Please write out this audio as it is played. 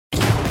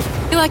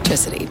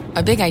Electricity,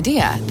 a big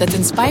idea that's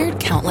inspired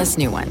countless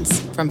new ones.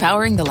 From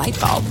powering the light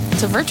bulb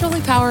to virtually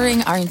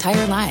powering our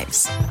entire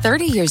lives.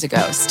 30 years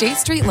ago, State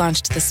Street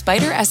launched the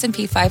Spider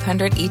S&P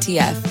 500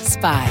 ETF,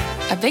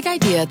 SPY. A big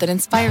idea that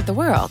inspired the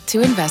world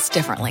to invest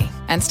differently.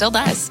 And still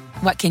does.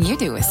 What can you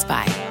do with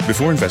SPY?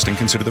 Before investing,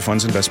 consider the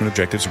fund's investment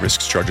objectives,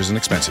 risks, charges, and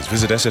expenses.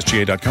 Visit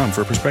ssga.com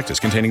for a prospectus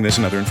containing this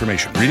and other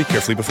information. Read it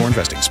carefully before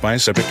investing. SPY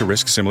is subject to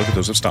risks similar to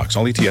those of stocks.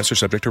 All ETFs are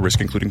subject to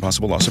risk, including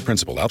possible loss of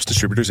principal. Alps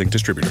Distributors, Inc.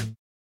 Distributor.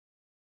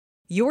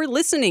 You're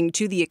listening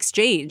to The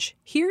Exchange.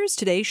 Here's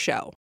today's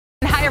show.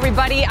 Hi,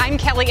 everybody. I'm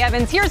Kelly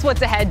Evans. Here's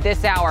what's ahead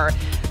this hour.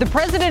 The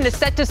president is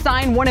set to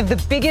sign one of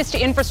the biggest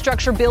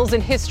infrastructure bills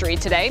in history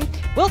today.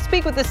 We'll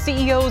speak with the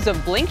CEOs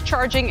of Blink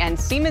Charging and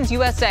Siemens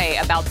USA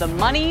about the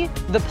money,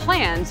 the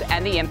plans,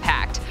 and the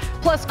impact.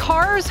 Plus,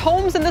 cars,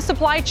 homes, and the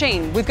supply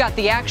chain. We've got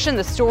the action,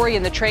 the story,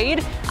 and the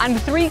trade on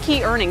three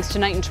key earnings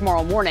tonight and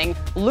tomorrow morning: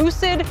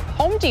 Lucid,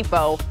 Home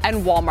Depot, and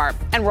Walmart.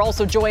 And we're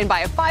also joined by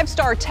a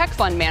five-star tech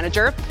fund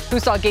manager who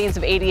saw gains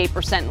of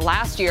 88%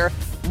 last year.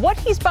 What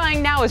he's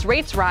buying now as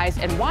rates rise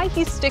and why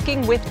he's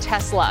sticking with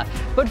Tesla.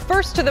 But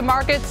first to the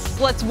markets,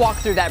 let's walk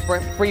through that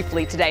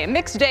briefly today. A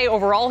mixed day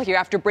overall here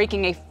after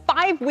breaking a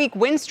 5-week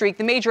win streak.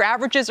 The major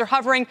averages are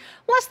hovering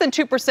less than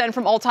 2%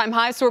 from all-time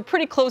highs, so we're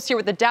pretty close here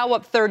with the Dow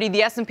up 30,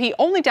 the S&P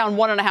only down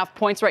 1.5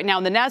 points right now,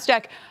 and the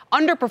NASDAQ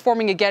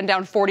underperforming again,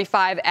 down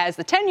 45, as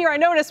the 10-year, I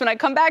noticed when I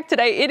come back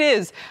today, it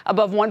is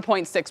above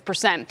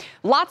 1.6%.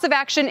 Lots of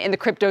action in the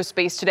crypto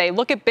space today.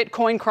 Look at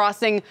Bitcoin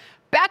crossing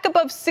back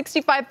above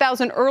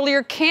 65,000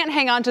 earlier, can't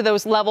hang on to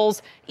those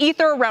levels.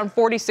 Ether around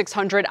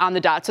 4,600 on the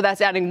dot, so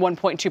that's adding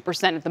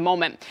 1.2% at the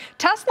moment.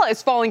 Tesla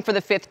is falling for the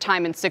fifth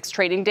time in 6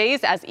 trading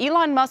days as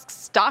Elon Musk's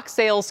stock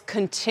sales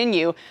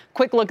continue.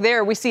 Quick look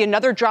there, we see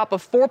another drop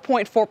of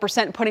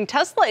 4.4%, putting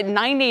Tesla at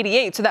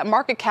 $988, so that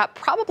market cap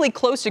probably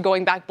close to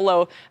going back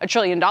below $1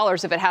 trillion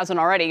if it hasn't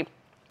already.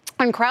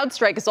 And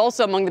CrowdStrike is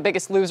also among the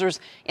biggest losers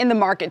in the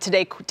market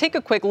today. Take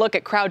a quick look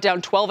at Crowd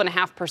down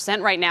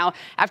 12.5% right now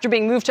after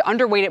being moved to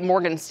underweight at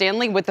Morgan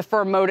Stanley, with the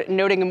firm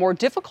noting a more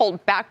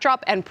difficult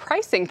backdrop and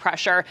pricing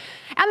pressure.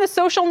 And the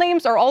social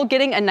names are all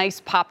getting a nice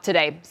pop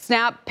today.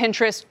 Snap,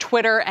 Pinterest,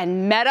 Twitter,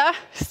 and Meta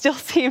still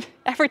seem,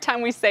 every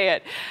time we say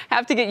it,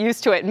 have to get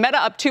used to it.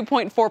 Meta up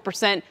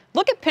 2.4%.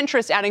 Look at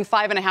Pinterest adding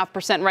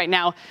 5.5% right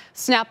now.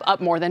 Snap up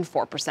more than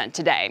 4%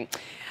 today.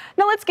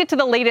 Now let's get to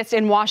the latest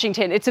in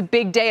Washington. It's a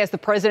big day as the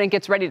president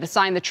gets ready to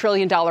sign the $1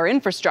 trillion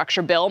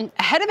infrastructure bill.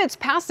 Ahead of its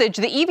passage,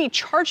 the EV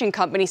charging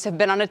companies have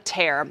been on a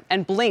tear,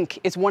 and Blink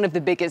is one of the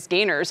biggest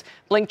gainers.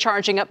 Blink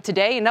charging up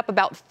today and up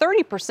about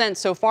 30%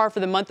 so far for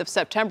the month of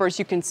September, as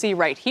you can see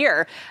right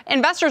here.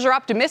 Investors are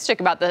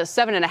optimistic about the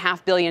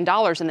 $7.5 billion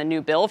in the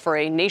new bill for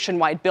a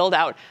nationwide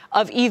build-out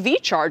of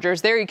EV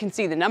chargers. There you can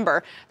see the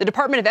number. The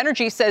Department of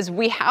Energy says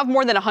we have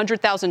more than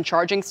 100,000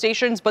 charging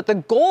stations, but the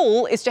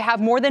goal is to have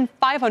more than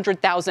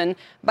 500,000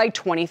 by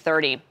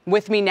 2030.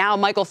 With me now,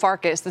 Michael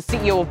Farkas, the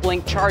CEO of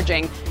Blink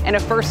Charging, and a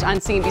first on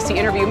CNBC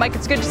interview. Mike,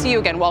 it's good to see you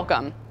again.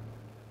 Welcome.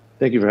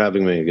 Thank you for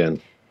having me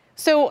again.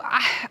 So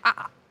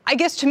I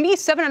guess to me,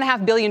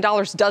 $7.5 billion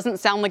doesn't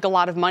sound like a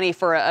lot of money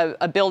for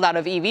a build out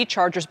of EV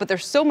chargers, but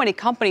there's so many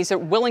companies that are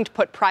willing to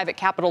put private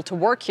capital to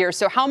work here.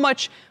 So how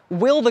much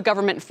will the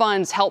government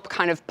funds help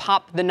kind of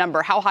pop the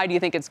number? How high do you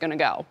think it's going to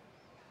go?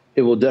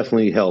 It will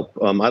definitely help.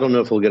 I don't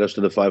know if it'll get us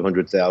to the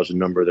 500,000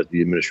 number that the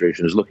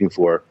administration is looking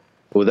for.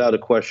 But without a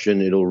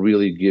question, it'll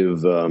really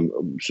give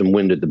some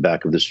wind at the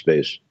back of this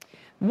space.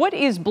 What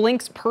is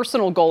Blink's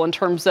personal goal in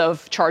terms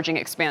of charging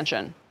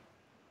expansion?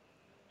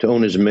 To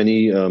own as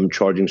many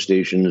charging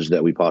stations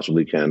that we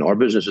possibly can. Our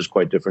business is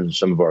quite different than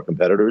some of our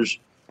competitors.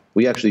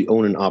 We actually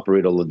own and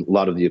operate a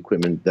lot of the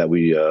equipment that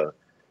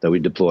we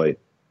deploy.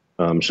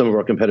 Some of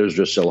our competitors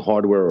just sell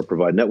hardware or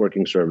provide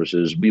networking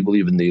services. We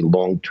believe in the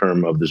long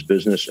term of this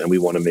business, and we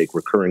want to make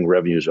recurring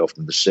revenues off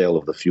of the sale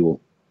of the fuel.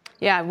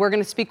 Yeah, we're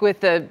going to speak with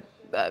the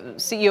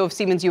CEO of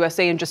Siemens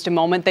USA in just a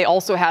moment. They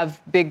also have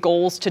big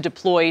goals to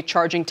deploy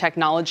charging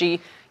technology.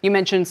 You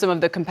mentioned some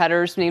of the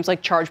competitors, names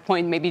like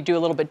ChargePoint, maybe do a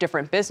little bit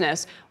different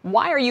business.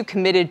 Why are you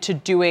committed to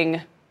doing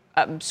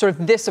sort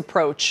of this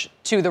approach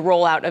to the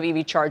rollout of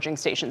EV charging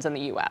stations in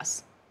the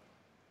U.S.?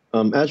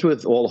 As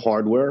with all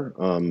hardware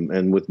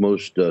and with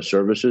most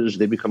services,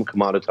 they become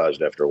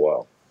commoditized after a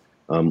while.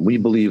 We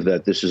believe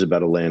that this is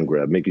about a land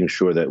grab, making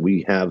sure that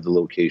we have the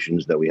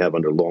locations that we have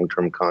under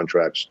long-term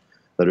contracts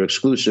that are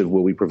exclusive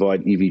where we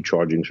provide EV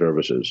charging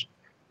services.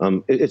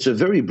 It's a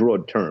very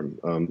broad term.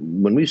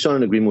 When we sign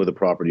an agreement with a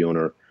property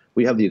owner,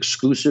 we have the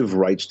exclusive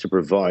rights to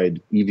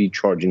provide EV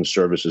charging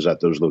services at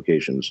those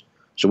locations.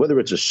 So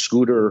whether it's a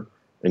scooter,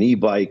 an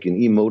e-bike, an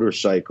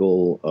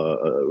e-motorcycle,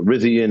 a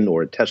Rivian,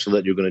 or a Tesla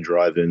that you're going to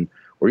drive in,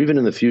 or even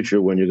in the future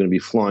when you're going to be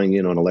flying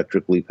in on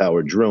electrically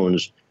powered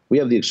drones, we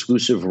have the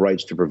exclusive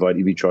rights to provide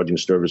EV charging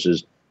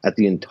services at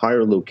the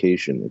entire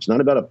location. It's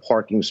not about a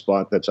parking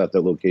spot that's at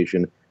that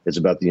location. It's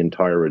about the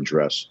entire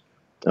address.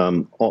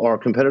 Our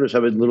competitors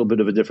have a little bit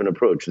of a different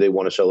approach. They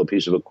want to sell a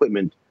piece of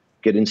equipment,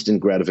 get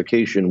instant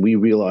gratification. We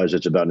realize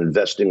it's about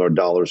investing our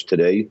dollars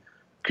today,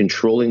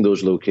 controlling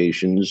those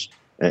locations,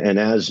 And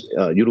as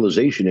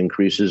utilization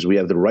increases, we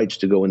have the rights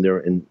to go in there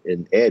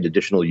and add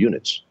additional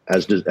units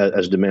as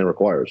demand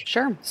requires.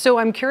 Sure. So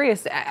I'm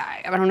curious,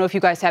 I don't know if you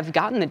guys have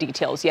gotten the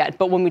details yet,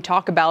 but when we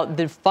talk about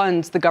the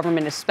funds the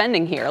government is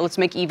spending here, let's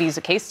make EVs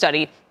a case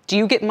study. Do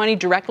you get money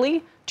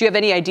directly? Do you have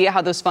any idea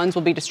how those funds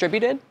will be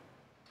distributed?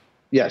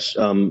 Yes.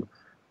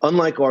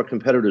 Unlike our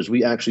competitors,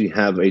 we actually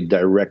have a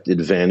direct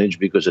advantage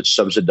because it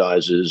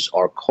subsidizes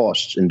our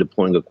costs in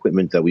deploying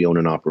equipment that we own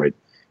and operate.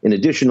 In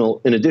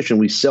addition,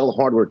 we sell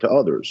hardware to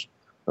others.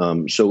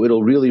 So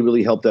it'll really,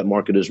 really help that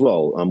market as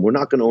well. We're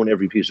not going to own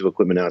every piece of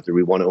equipment out there.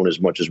 We want to own as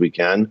much as we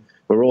can,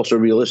 but we're also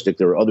realistic.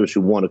 There are others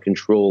who want to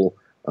control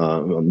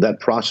that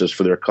process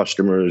for their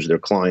customers, their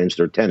clients,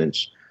 their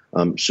tenants.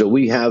 So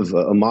we have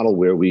a model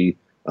where we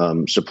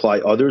supply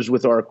others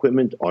with our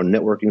equipment, our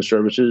networking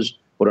services,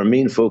 but our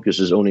main focus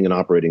is owning and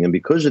operating. And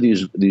because of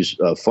these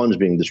funds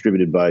being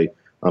distributed by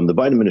the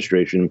Biden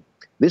administration,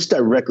 this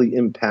directly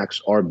impacts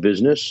our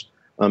business.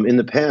 In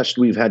the past,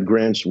 we've had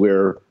grants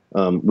where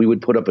we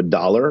would put up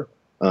 $1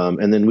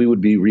 and then we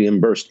would be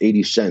reimbursed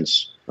 80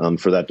 cents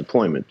for that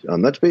deployment.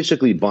 That's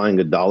basically buying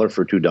 $1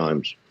 for 2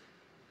 dimes.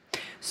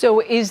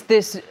 So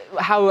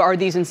how are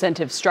these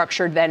incentives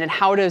structured then, and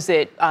how does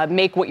it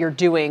make what you're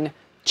doing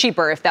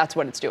cheaper if that's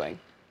what it's doing?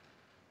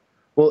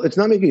 Well, it's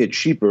not making it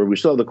cheaper. We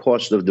still have the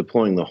cost of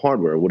deploying the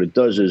hardware. What it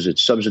does is it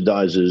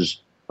subsidizes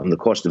the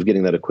cost of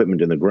getting that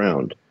equipment in the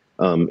ground.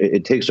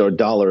 It takes our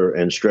 $1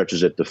 and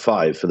stretches it to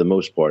 5 for the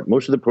most part.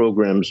 Most of the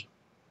programs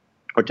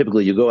are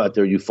typically you go out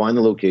there, you find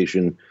the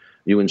location,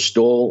 you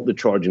install the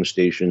charging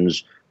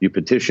stations, you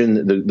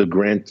petition the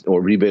grant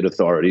or rebate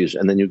authorities,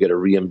 and then you get a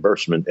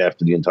reimbursement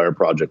after the entire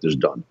project is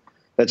done.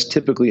 That's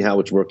typically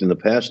how it's worked in the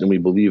past, and we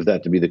believe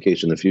that to be the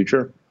case in the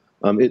future.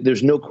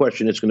 There's no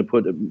question it's going to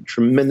put a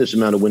tremendous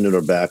amount of wind in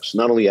our backs,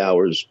 not only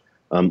ours,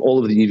 all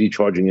of the EV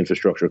charging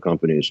infrastructure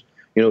companies.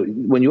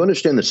 When you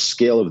understand the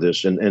scale of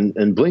this,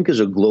 and Blink is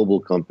a global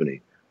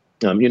company.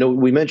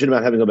 We mentioned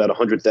about having about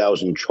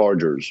 100,000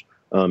 chargers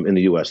in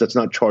the U.S. That's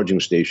not charging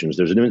stations.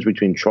 There's a difference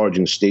between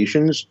charging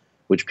stations,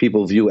 which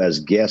people view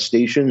as gas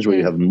stations, where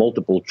you have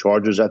multiple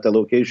chargers at that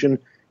location,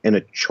 and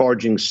a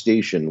charging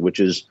station, which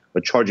is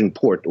a charging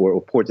port or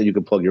a port that you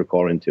can plug your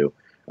car into.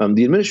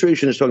 The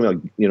administration is talking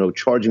about,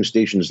 charging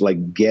stations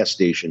like gas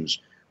stations,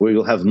 where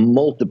you'll have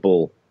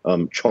multiple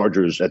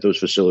chargers at those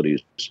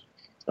facilities.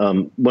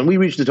 When we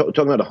reach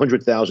talking about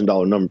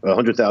 $100,000 number,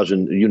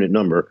 100,000 unit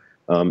number,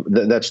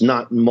 that's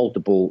not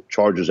multiple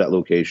chargers at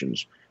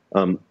locations.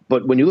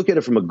 But when you look at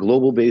it from a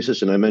global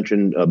basis, and I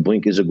mentioned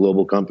Blink is a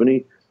global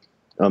company,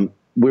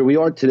 where we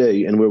are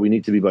today and where we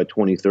need to be by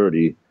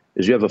 2030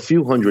 is you have a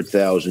few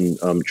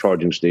 100,000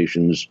 charging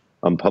stations,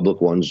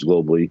 public ones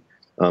globally.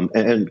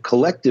 And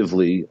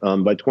collectively,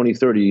 by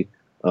 2030,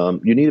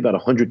 you need about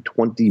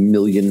 120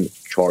 million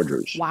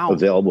chargers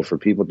available for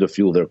people to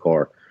fuel their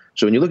car.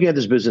 So when you're looking at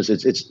this business,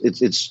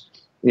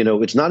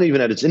 it's not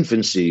even at its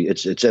infancy.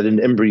 It's at an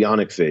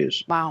embryonic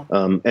phase. Wow.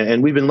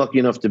 And we've been lucky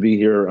enough to be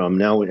here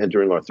now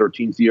entering our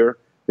 13th year.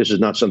 This is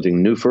not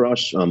something new for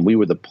us. We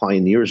were the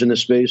pioneers in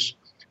this space.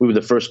 We were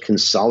the first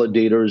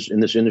consolidators in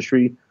this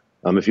industry.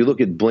 If you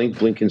look at Blink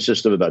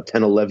consists of about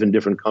 10, 11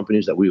 different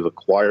companies that we've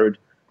acquired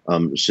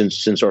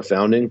since our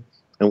founding.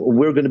 And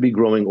we're going to be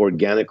growing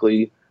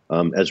organically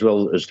as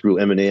well as through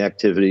M&A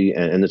activity.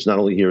 And it's not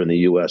only here in the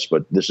U.S.,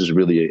 but this is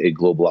really a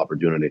global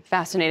opportunity.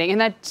 Fascinating.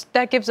 And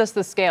that gives us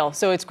the scale.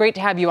 So it's great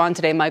to have you on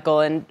today,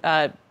 Michael, and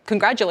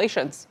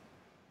congratulations.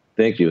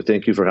 Thank you.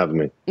 Thank you for having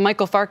me.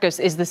 Michael Farkas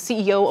is the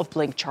CEO of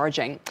Blink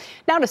Charging.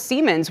 Now to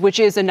Siemens, which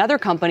is another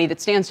company that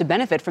stands to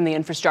benefit from the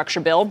infrastructure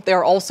bill.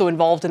 They're also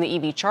involved in the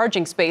EV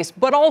charging space,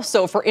 but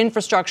also for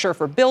infrastructure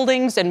for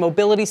buildings and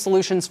mobility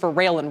solutions for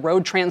rail and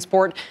road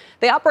transport.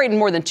 They operate in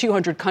more than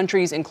 200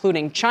 countries,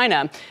 including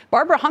China.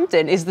 Barbara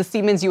Humpton is the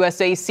Siemens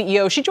USA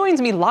CEO. She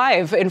joins me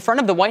live in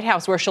front of the White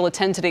House, where she'll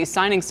attend today's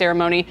signing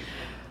ceremony.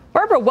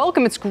 Barbara,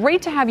 welcome. It's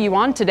great to have you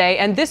on today.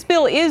 And this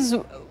bill is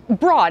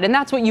broad, and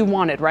that's what you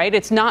wanted, right?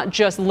 It's not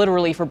just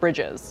literally for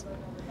bridges.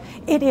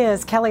 It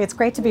is, Kelly. It's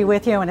great to be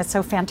with you, and it's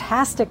so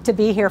fantastic to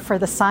be here for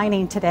the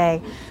signing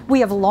today.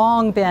 We have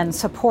long been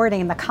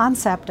supporting the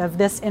concept of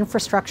this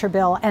infrastructure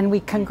bill, and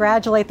we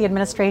congratulate the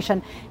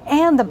administration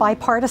and the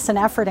bipartisan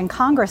effort in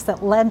Congress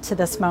that led to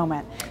this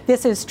moment.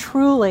 This is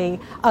truly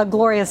a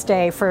glorious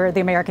day for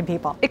the American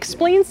people.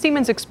 Explain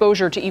Siemens'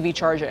 exposure to EV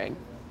charging.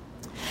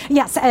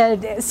 Yes,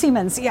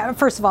 Siemens,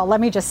 first of all,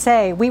 let me just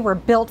say we were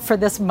built for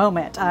this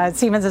moment.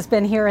 Siemens has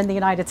been here in the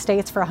United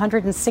States for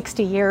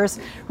 160 years,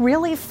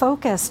 really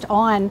focused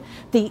on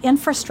the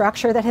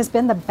infrastructure that has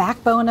been the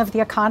backbone of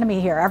the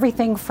economy here.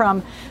 Everything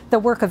from the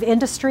work of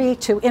industry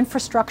to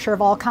infrastructure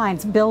of all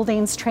kinds,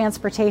 buildings,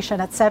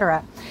 transportation, et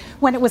cetera.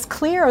 When it was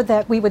clear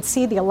that we would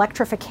see the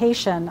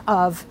electrification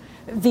of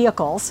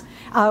vehicles,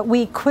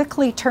 we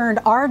quickly turned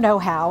our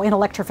know-how in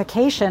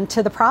electrification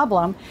to the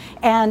problem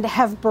and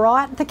have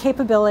brought the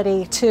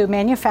capability to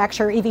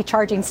manufacture EV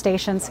charging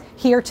stations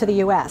here to the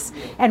U.S.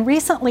 And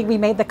recently we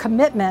made the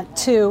commitment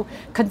to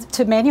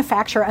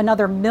manufacture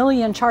another 1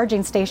 million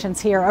charging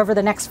stations here over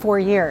the next 4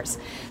 years.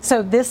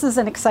 So this is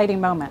an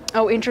exciting moment.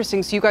 Oh,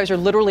 interesting. So you guys are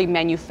literally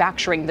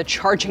manufacturing the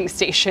charging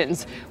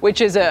stations,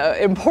 which is an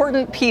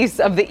important piece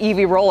of the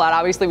EV rollout.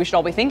 Obviously, we should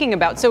all be thinking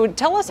about. So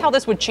tell us how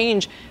this would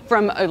change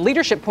from a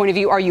leadership point of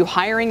view. Are you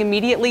hiring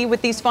immediately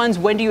with these funds?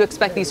 When do you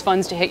expect these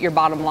funds to hit your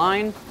bottom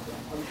line?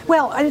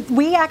 Well,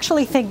 we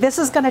actually think this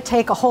is going to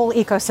take a whole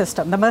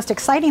ecosystem. The most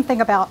exciting thing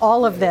about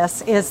all of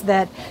this is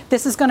that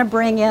this is going to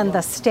bring in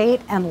the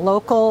state and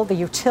local, the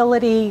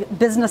utility,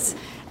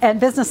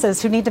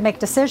 businesses who need to make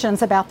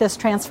decisions about this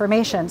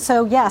transformation.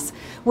 So yes,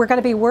 we're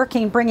going to be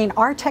bringing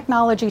our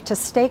technology to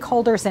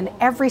stakeholders in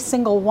every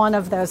single one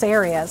of those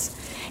areas.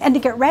 And to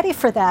get ready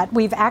for that,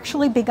 we've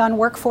actually begun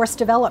workforce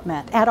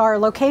development. At our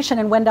location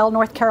in Wendell,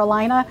 North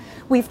Carolina,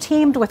 we've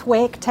teamed with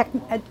Wake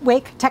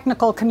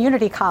Technical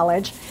Community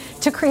College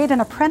to create an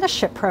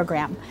apprenticeship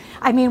program.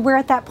 I mean, we're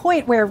at that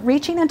point where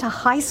reaching into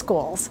high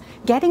schools,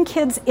 getting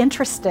kids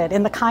interested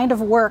in the kind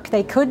of work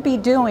they could be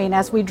doing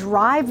as we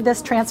drive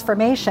this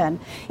transformation,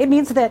 it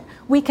means that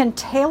we can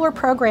tailor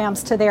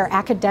programs to their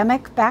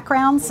academic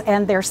backgrounds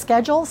and their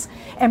schedules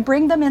and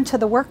bring them into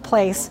the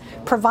workplace,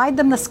 provide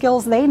them the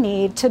skills they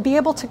need to be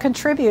able to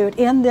contribute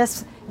in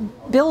this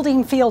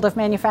building field of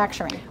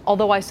manufacturing.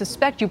 Although I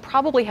suspect you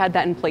probably had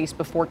that in place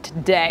before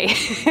today,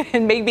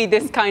 and maybe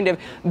this kind of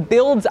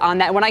builds on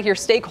that. When I hear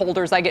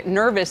stakeholders, I get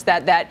nervous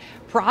that that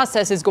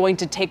process is going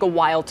to take a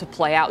while to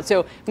play out.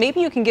 So maybe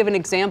you can give an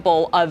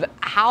example of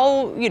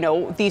how,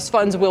 these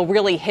funds will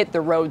really hit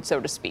the road, so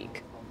to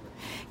speak.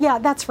 Yeah,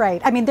 that's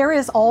right. I mean, there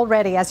is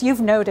already, as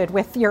you've noted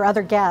with your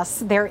other guests,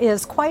 there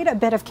is quite a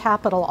bit of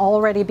capital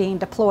already being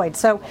deployed.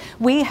 So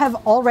we have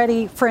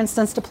already, for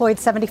instance, deployed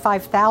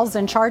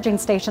 75,000 charging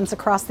stations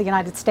across the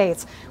United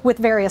States with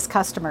various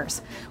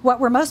customers. What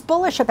we're most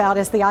bullish about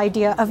is the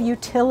idea of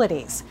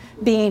utilities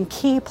being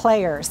key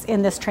players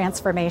in this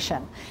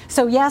transformation.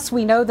 So yes,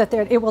 we know that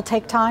it will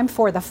take time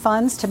for the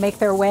funds to make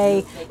their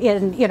way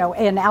in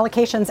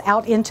allocations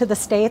out into the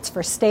states,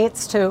 for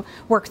states to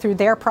work through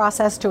their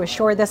process to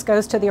assure this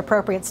goes to the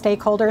appropriate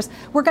stakeholders.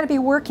 We're going to be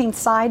working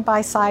side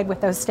by side with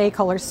those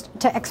stakeholders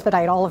to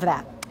expedite all of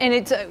that. And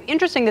it's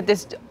interesting that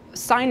this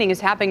signing is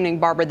happening,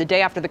 Barbara, the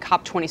day after the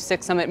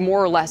COP26 summit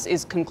more or less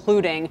is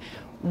concluding.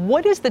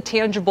 What is the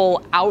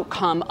tangible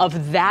outcome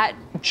of that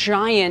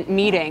giant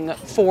meeting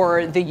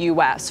for the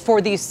U.S., for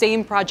these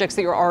same projects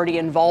that you're already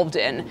involved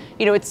in?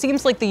 It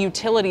seems like the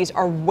utilities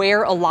are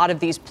where a lot of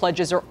these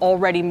pledges are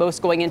already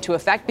most going into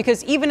effect,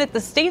 because even at the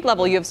state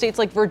level, you have states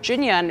like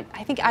Virginia and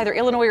I think either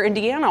Illinois or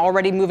Indiana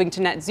already moving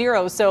to net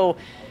zero. So,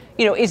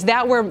 is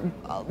that where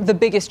the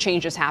biggest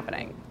change is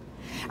happening?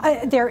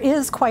 There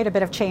is quite a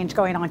bit of change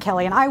going on,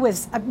 Kelly, and I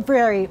was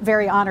very,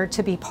 very honored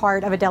to be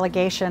part of a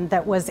delegation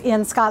that was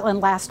in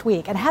Scotland last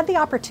week and had the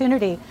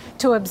opportunity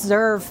to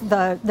observe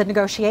the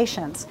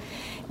negotiations.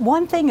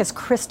 One thing is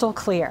crystal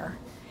clear.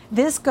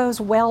 This goes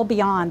well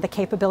beyond the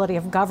capability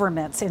of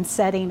governments in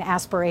setting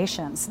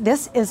aspirations.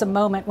 This is a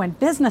moment when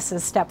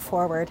businesses step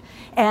forward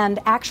and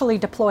actually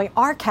deploy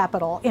our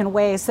capital in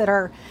ways that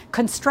are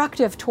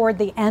constructive toward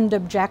the end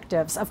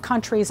objectives of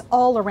countries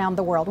all around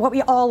the world, what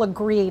we all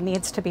agree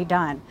needs to be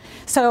done.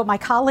 So my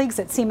colleagues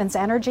at Siemens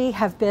Energy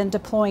have been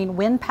deploying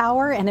wind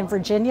power, and in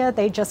Virginia,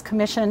 they just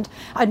commissioned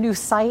a new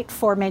site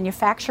for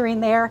manufacturing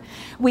there.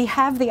 We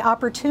have the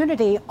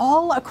opportunity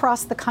all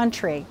across the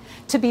country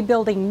to be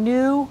building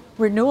new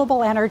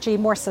renewable energy,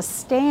 more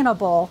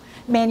sustainable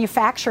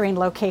manufacturing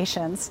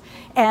locations.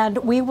 And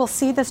we will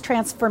see this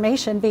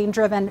transformation being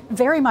driven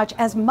very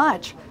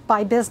much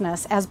by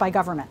business as by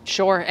government.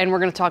 Sure. And we're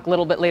going to talk a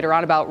little bit later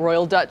on about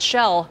Royal Dutch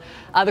Shell,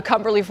 the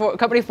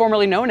company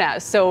formerly known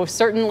as. So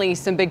certainly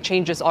some big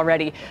changes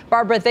already.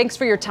 Barbara, thanks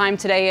for your time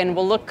today, and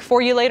we'll look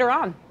for you later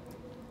on.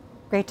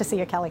 Great to see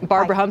you, Kelly.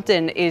 Barbara Bye.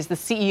 Humpton is the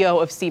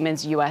CEO of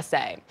Siemens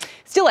USA.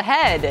 Still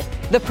ahead,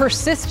 the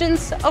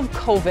persistence of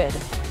COVID.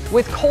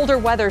 With colder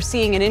weather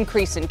seeing an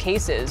increase in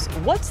cases,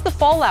 what's the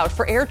fallout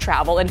for air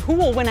travel, and who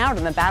will win out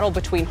in the battle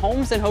between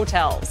homes and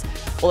hotels?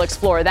 We'll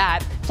explore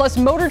that. Plus,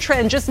 Motor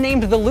Trend just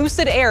named the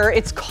Lucid Air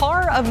its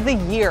Car of the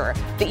Year.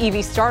 The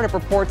EV startup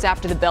reports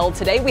after the bell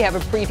today. We have a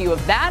preview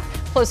of that,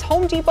 plus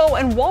Home Depot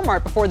and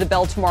Walmart before the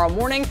bell tomorrow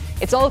morning.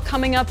 It's all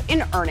coming up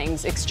in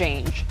Earnings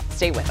Exchange.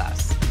 Stay with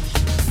us.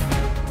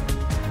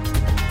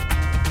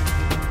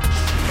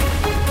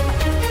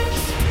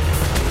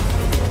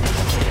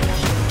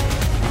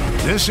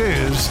 This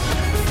is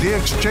The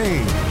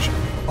Exchange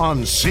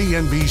on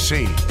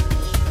CNBC.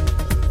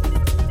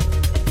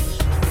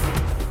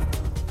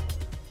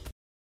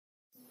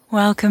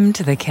 Welcome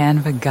to the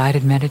Canva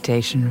guided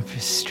meditation for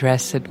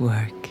stress at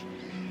work.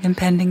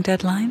 Impending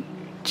deadline?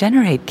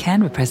 Generate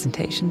Canva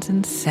presentations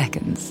in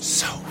seconds.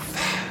 So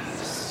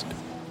fast.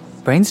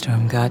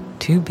 Brainstorm got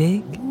too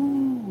big?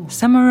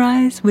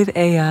 Summarize with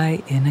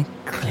AI in a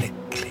click.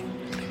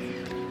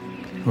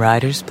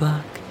 Writer's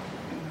block?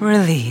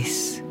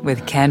 Release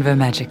with Canva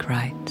Magic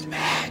Write.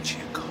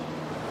 Magical.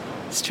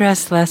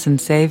 Stress less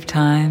and save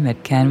time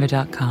at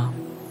canva.com.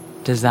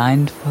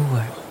 Designed for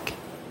work.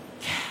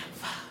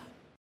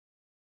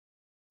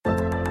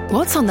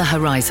 What's on the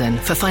horizon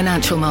for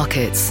financial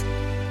markets?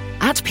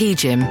 At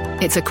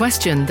PGIM, it's a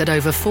question that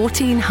over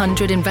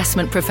 1,400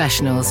 investment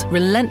professionals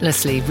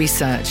relentlessly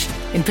research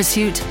in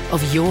pursuit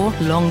of your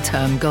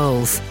long-term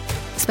goals.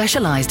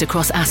 Specialized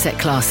across asset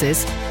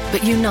classes,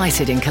 but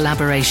united in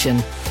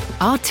collaboration,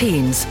 our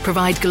teams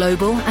provide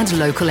global and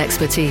local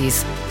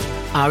expertise.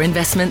 Our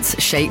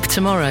investments shape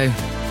tomorrow,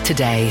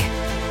 today.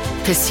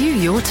 Pursue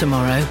your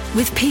tomorrow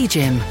with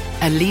PGIM,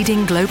 a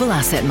leading global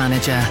asset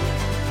manager.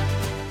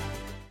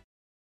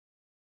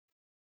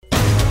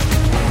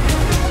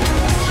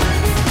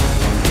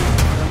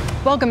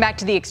 Welcome back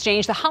to The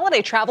Exchange. The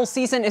holiday travel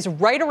season is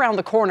right around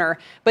the corner,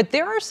 but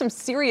there are some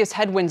serious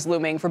headwinds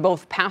looming for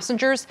both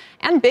passengers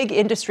and big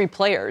industry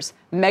players.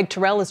 Meg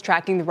Terrell is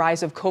tracking the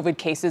rise of COVID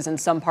cases in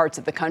some parts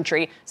of the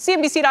country.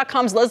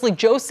 CNBC.com's Leslie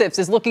Josephs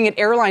is looking at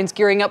airlines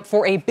gearing up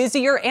for a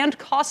busier and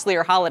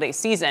costlier holiday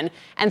season.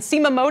 And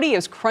Seema Modi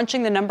is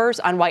crunching the numbers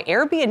on why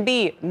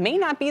Airbnb may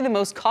not be the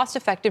most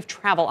cost-effective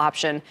travel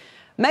option.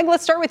 Meg,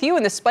 let's start with you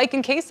in the spike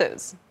in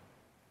cases.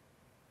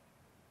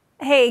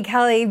 Hey,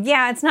 Kelly.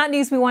 Yeah, it's not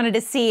news we wanted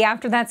to see.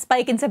 After that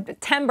spike in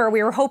September,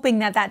 we were hoping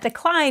that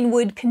decline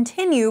would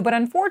continue, but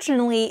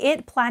unfortunately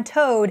it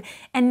plateaued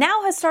and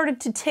now has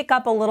started to tick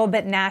up a little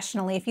bit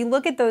nationally. If you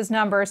look at those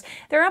numbers,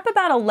 they're up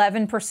about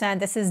 11%.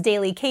 This is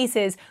daily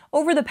cases.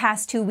 Over the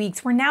past 2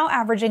 weeks, we're now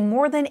averaging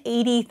more than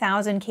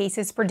 80,000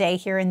 cases per day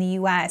here in the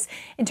U.S.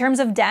 In terms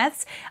of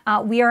deaths,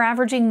 we are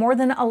averaging more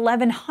than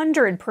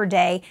 1,100 per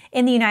day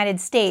in the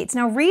United States.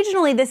 Now,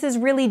 regionally, this is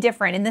really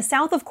different. In the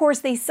South, of course,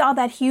 they saw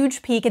that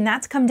huge peak, and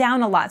that's come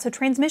down a lot. So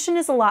transmission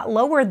is a lot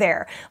lower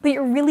there. But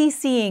you're really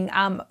seeing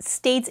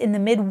states in the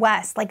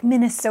Midwest, like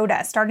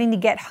Minnesota, starting to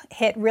get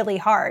hit really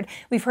hard.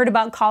 We've heard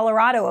about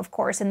Colorado, of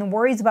course, and the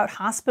worries about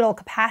hospital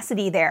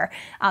capacity there.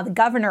 The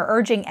governor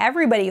urging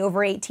everybody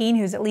over 18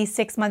 who's at least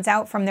 6 months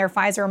out from their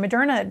Pfizer or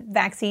Moderna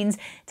vaccines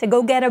to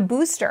go get a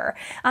booster.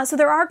 So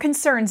there are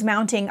concerns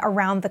mounting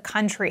around the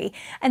country.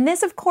 And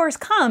this, of course,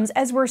 comes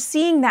as we're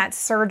seeing that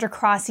surge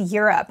across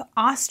Europe.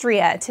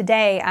 Austria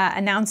today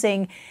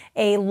announcing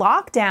a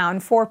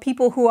lockdown for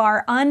people who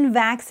are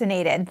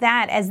unvaccinated.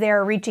 That as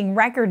they're reaching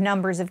record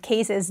numbers of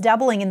cases,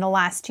 doubling in the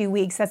last 2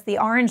 weeks. That's the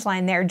orange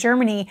line there.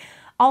 Germany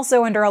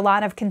also under a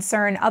lot of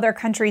concern, other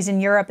countries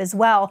in Europe as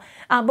well.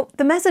 But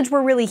the message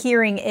we're really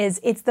hearing is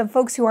it's the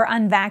folks who are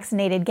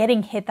unvaccinated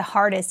getting hit the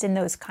hardest in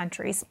those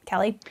countries.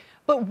 Kelly?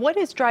 But what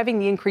is driving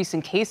the increase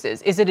in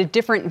cases? Is it a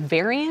different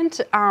variant?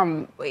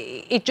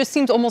 It just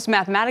seems almost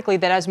mathematically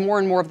that as more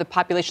and more of the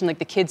population, like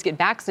the kids, get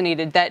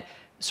vaccinated, that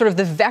sort of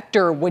the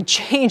vector would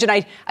change. And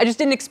I just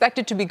didn't expect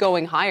it to be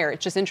going higher.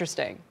 It's just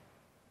interesting.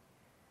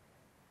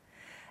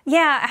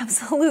 Yeah,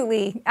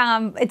 absolutely.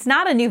 It's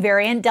not a new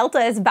variant. Delta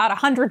is about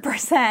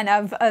 100%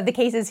 of the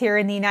cases here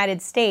in the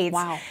United States.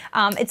 Wow.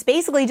 It's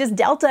basically just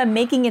Delta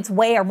making its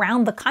way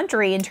around the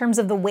country in terms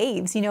of the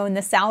waves. You know, in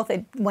the South,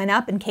 it went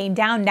up and came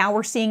down. Now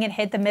we're seeing it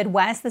hit the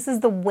Midwest. This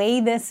is the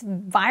way this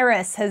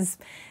virus has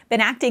been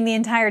acting the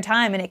entire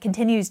time, and it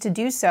continues to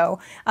do so.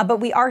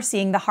 But we are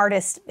seeing the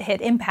hardest hit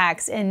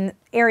impacts in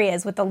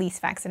areas with the least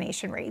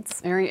vaccination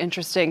rates. Very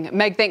interesting.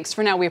 Meg, thanks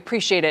for now. We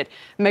appreciate it.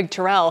 Meg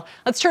Terrell.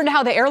 Let's turn to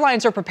how the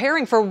airlines are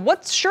preparing for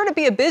what's sure to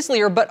be a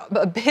busier, but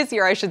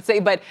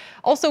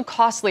also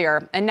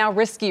costlier and now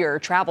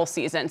riskier travel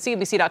season.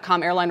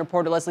 CNBC.com airline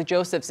reporter Leslie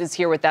Josephs is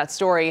here with that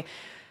story.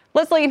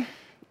 Leslie,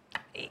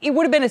 it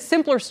would have been a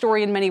simpler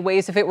story in many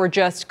ways if it were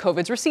just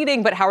COVID's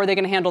receding, but how are they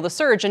going to handle the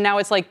surge? And now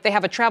it's like they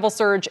have a travel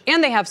surge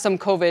and they have some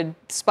COVID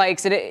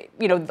spikes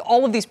and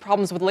all of these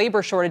problems with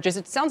labor shortages.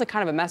 It sounds like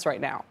kind of a mess right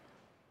now.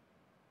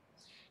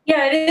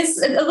 Yeah, it is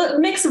a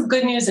mix of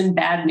good news and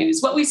bad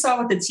news. What we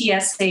saw with the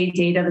TSA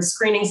data, the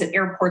screenings at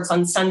airports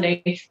on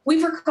Sunday,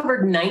 we've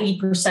recovered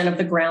 90% of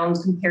the ground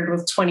compared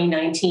with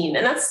 2019.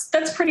 And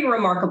that's pretty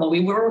remarkable. We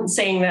weren't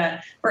saying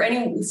that or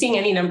seeing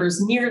any numbers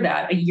near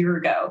that a year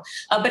ago.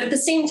 But at the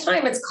same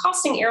time, it's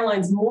costing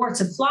airlines more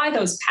to fly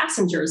those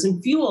passengers,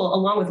 and fuel,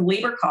 along with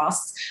labor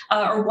costs,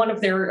 are one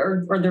of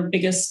their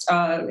biggest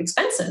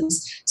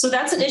expenses. So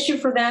that's an issue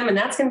for them, and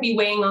that's going to be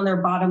weighing on their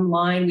bottom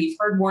line. We've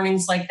heard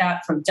warnings like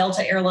that from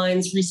Delta Airlines,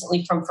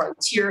 recently from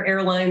Frontier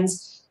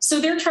Airlines.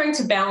 So they're trying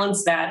to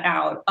balance that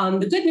out.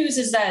 The good news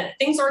is that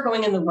things are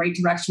going in the right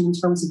direction in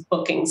terms of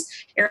bookings.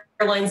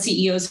 Airline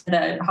CEOs said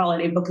that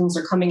holiday bookings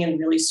are coming in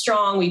really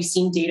strong. We've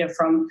seen data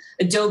from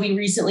Adobe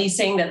recently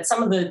saying that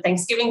some of the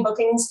Thanksgiving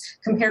bookings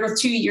compared with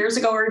 2 years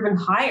ago are even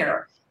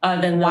higher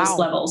than those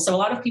levels. So a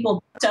lot of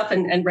people booked up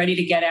and ready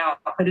to get out,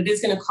 but it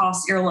is going to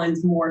cost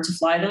airlines more to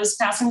fly those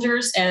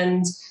passengers,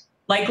 and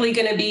likely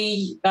going to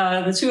be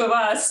the two of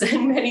us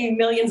and many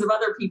millions of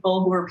other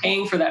people who are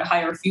paying for that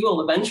higher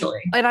fuel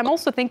eventually. And I'm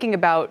also thinking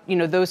about,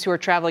 those who are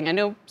traveling. I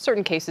know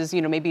certain cases,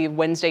 maybe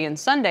Wednesday and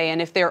Sunday.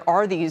 And if there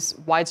are these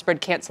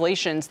widespread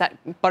cancellations,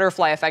 that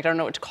butterfly effect, I don't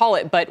know what to call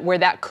it, but where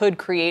that could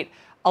create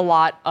a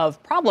lot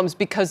of problems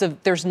because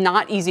of there's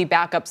not easy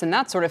backups and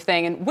that sort of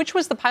thing. And which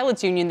was the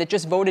pilots union that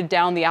just voted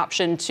down the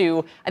option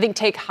to, I think,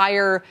 take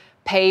higher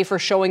pay for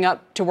showing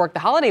up to work the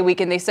holiday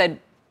week. And they said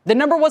the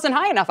number wasn't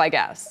high enough, I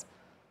guess.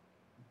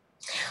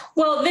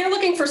 Well, they're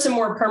looking for some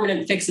more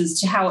permanent fixes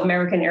to how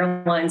American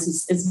Airlines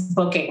is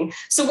booking.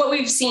 So what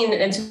we've seen,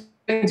 and to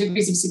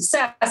degrees of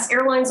success,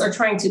 airlines are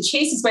trying to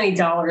chase as many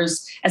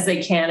dollars as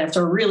they can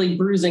after a really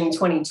bruising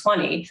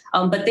 2020.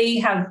 But they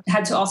have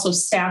had to also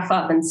staff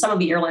up, and some of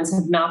the airlines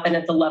have not been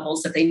at the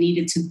levels that they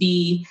needed to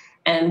be.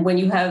 And when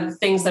you have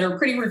things that are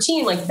pretty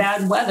routine, like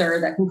bad weather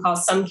that can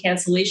cause some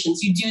cancellations,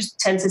 you do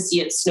tend to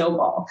see it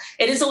snowball.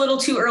 It is a little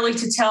too early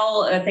to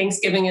tell.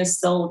 Thanksgiving is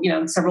still,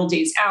 several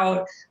days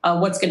out,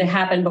 what's going to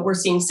happen. But we're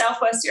seeing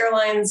Southwest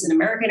Airlines and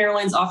American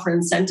Airlines offer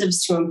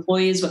incentives to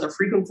employees, whether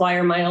frequent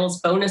flyer miles,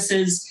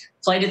 bonuses,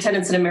 flight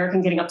attendants in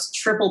American getting up to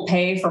triple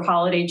pay for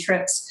holiday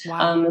trips,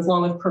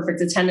 along with perfect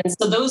attendance.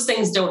 So those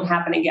things don't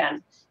happen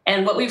again.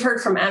 And what we've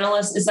heard from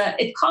analysts is that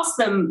it costs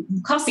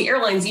the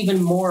airlines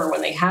even more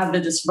when they have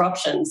the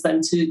disruptions than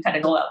to kind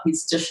of go out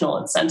these additional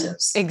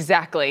incentives.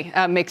 Exactly.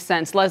 Makes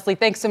sense. Leslie,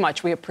 thanks so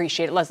much. We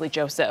appreciate it. Leslie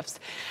Josephs.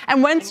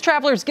 And once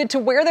travelers get to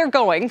where they're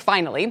going,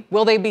 finally,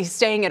 will they be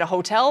staying at a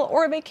hotel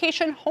or a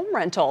vacation home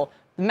rental?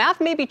 The math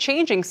may be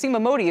changing.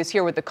 Seema Modi is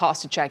here with the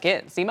cost to check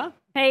in. Seema?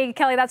 Hey,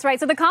 Kelly, that's right.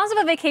 So the cost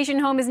of a vacation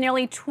home is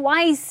nearly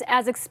twice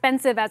as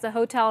expensive as a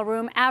hotel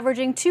room,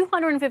 averaging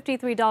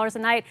 $253 a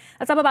night.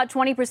 That's up about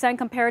 20%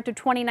 compared to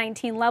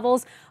 2019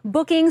 levels.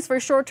 Bookings for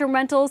short-term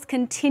rentals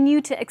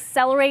continue to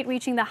accelerate,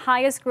 reaching the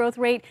highest growth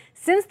rate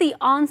since the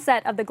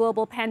onset of the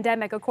global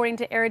pandemic, according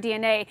to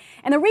AirDNA.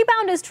 And the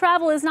rebound as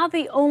travel is not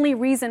the only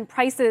reason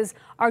prices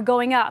are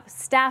going up.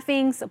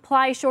 Staffing,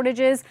 supply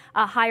shortages,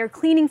 higher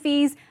cleaning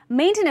fees,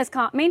 maintenance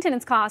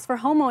costs for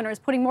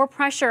homeowners, putting more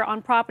pressure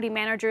on property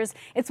managers.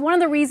 It's one of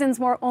the reasons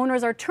more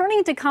owners are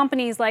turning to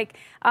companies like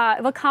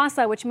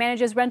Vacasa, which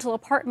manages rental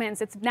apartments.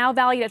 It's now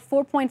valued at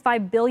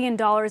 $4.5 billion,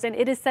 and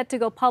it is set to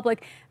go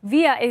public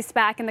via a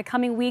SPAC in the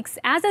coming weeks,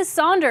 as is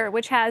Sonder,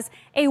 which has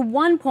a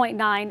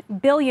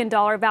 $1.9 billion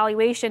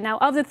valuation. Now,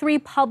 of the three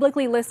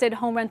publicly listed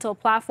home rental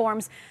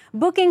platforms,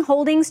 Booking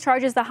Holdings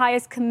charges the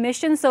highest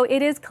commission, so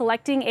it is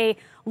collecting a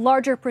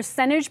larger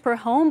percentage per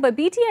home. But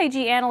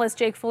BTIG analyst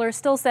Jake Fuller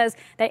still says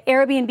that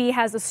Airbnb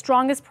has the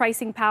strongest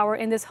pricing power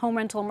in this home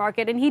rental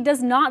market, and he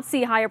does not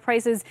see higher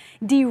prices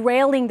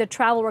derailing the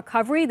travel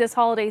recovery this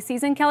holiday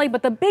season, Kelly.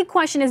 But the big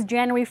question is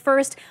January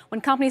 1st,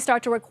 when companies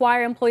start to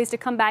require employees to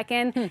come back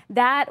in,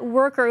 that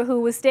worker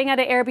who was staying at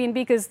an Airbnb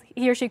because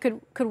he or she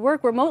could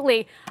work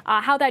remotely,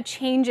 how that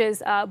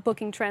changes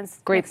booking trends.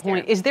 Great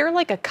point. Is there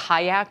like a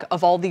kayak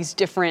of all these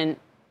different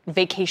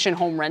vacation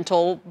home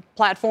rental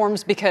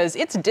platforms? Because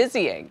it's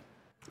dizzying.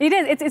 It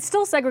is. It's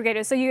still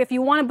segregated. So if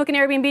you want to book an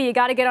Airbnb, you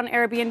got to get on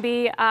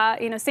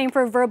Airbnb. Same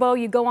for Vrbo.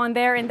 You go on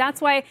there, and that's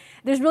why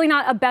there's really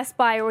not a Best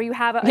Buy where you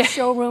have a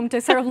showroom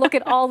to sort of look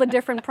at all the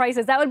different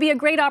prices. That would be a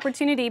great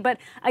opportunity. But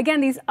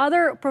again, these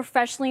other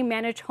professionally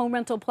managed home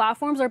rental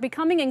platforms are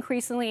becoming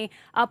increasingly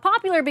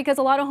popular because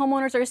a lot of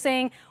homeowners are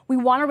saying we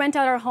want to rent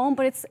out our home,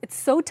 but it's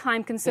so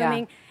time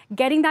consuming. Yeah.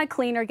 Getting that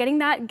cleaner, getting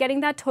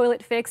that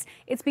toilet fixed,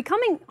 it's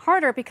becoming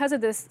harder because of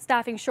this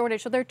staffing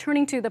shortage. So they're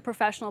turning to the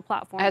professional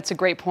platform. That's a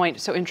great point.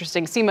 So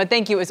interesting. Seema,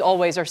 thank you as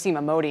always, our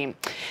Seema Modi.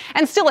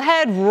 And still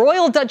ahead,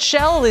 Royal Dutch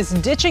Shell is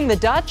ditching the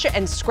Dutch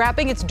and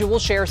scrapping its dual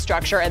share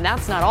structure. And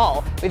that's not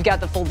all. We've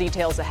got the full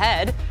details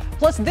ahead.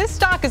 Plus, this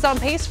stock is on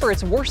pace for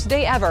its worst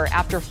day ever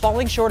after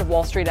falling short of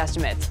Wall Street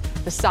estimates.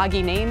 The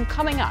soggy name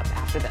coming up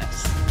after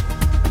this.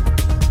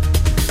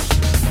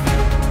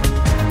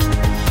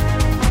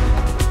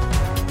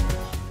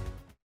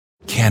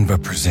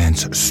 Canva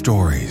presents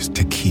stories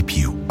to keep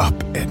you up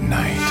at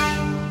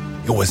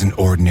night. It was an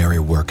ordinary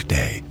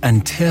workday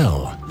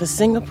until... The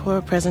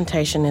Singapore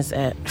presentation is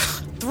at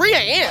 3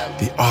 a.m.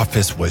 The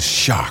office was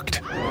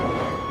shocked.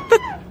 But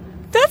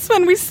that's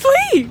when we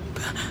sleep.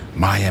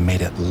 Maya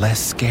made it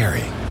less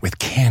scary with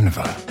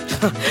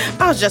Canva.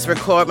 I'll just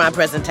record my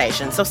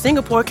presentation so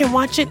Singapore can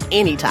watch it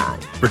anytime.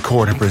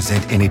 Record and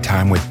present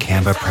anytime with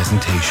Canva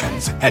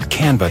presentations at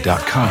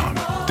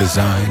canva.com.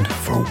 Designed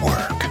for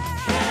work.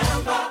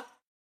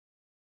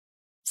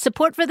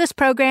 Support for this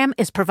program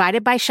is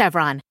provided by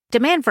Chevron.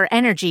 Demand for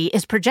energy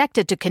is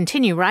projected to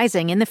continue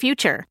rising in the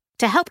future.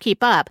 To help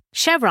keep up,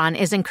 Chevron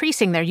is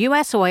increasing their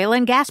U.S. oil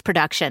and gas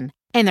production,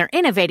 and they're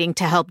innovating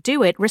to help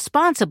do it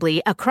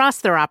responsibly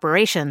across their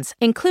operations,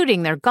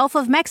 including their Gulf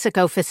of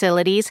Mexico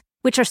facilities,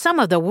 which are some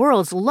of the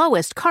world's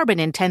lowest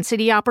carbon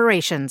intensity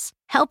operations,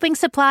 helping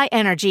supply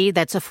energy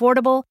that's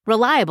affordable,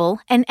 reliable,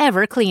 and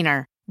ever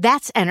cleaner.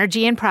 That's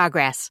energy in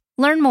progress.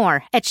 Learn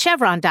more at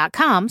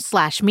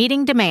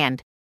chevron.com/meeting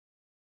demand.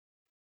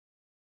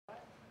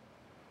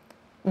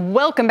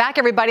 Welcome back,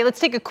 everybody. Let's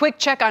take a quick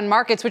check on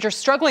markets, which are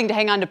struggling to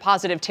hang on to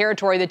positive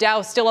territory. The Dow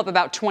is still up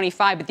about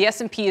 25, but the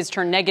S&P has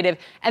turned negative,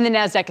 and the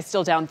Nasdaq is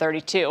still down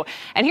 32.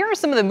 And here are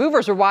some of the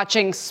movers we're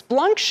watching.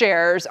 Splunk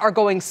shares are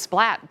going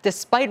splat,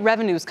 despite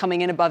revenues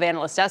coming in above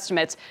analyst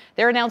estimates.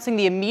 They're announcing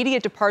the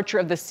immediate departure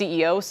of the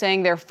CEO,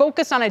 saying they're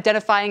focused on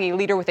identifying a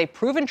leader with a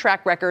proven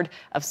track record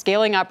of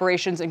scaling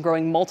operations and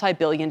growing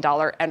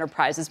multi-billion-dollar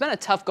enterprise. It's been a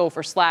tough go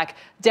for Slack,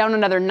 down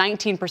another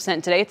 19%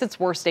 today. It's its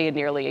worst day in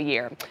nearly a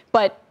year.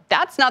 But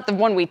that's not the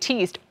one we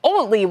teased.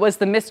 Oatly was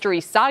the mystery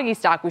soggy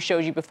stock we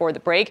showed you before the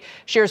break.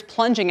 Shares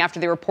plunging after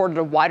they reported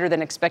a wider than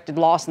expected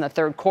loss in the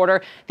third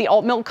quarter. The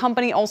alt milk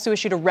company also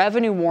issued a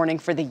revenue warning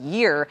for the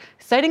year,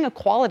 citing a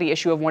quality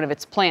issue of one of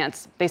its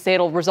plants. They say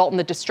it'll result in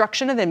the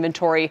destruction of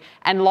inventory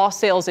and lost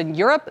sales in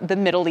Europe, the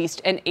Middle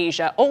East, and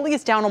Asia. Oatly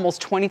is down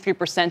almost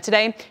 23%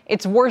 today.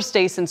 Its worst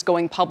day since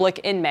going public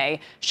in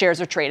May.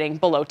 Shares are trading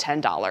below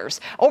 $10.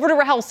 Over to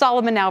Rahel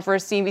Solomon now for a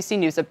CNBC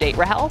News update.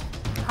 Rahel?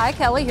 Hi,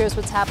 Kelly. Here's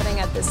what's happening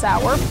at this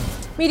hour.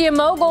 Media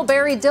mogul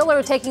Barry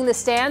Diller taking the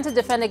stand to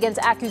defend against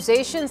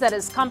accusations that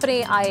his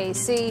company,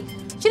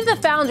 IAC, cheated the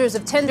founders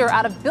of Tinder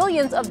out of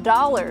billions of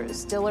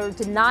dollars. Diller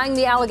denying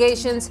the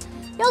allegations.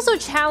 He also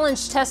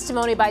challenged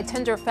testimony by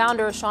Tinder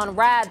founder Sean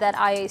Rad that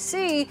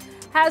IAC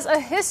has a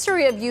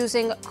history of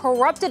using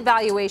corrupted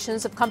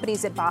valuations of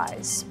companies it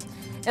buys.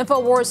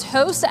 InfoWars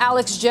host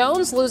Alex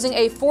Jones losing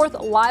a fourth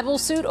libel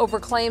suit over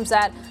claims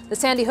that the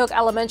Sandy Hook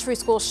Elementary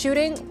School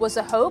shooting was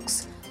a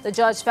hoax. The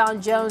judge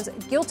found Jones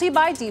guilty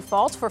by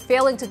default for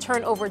failing to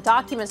turn over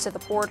documents to the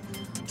court.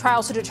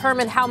 Trials to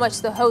determine how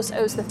much the host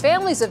owes the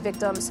families of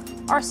victims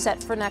are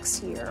set for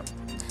next year.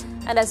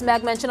 And as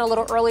Meg mentioned a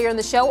little earlier in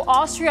the show,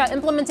 Austria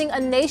implementing a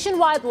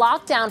nationwide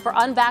lockdown for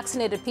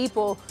unvaccinated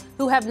people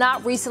who have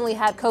not recently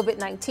had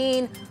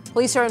COVID-19.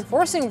 Police are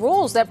enforcing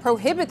rules that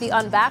prohibit the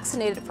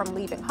unvaccinated from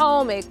leaving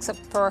home, except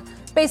for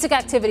basic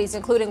activities,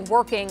 including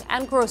working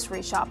and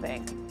grocery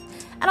shopping.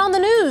 And on the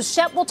news,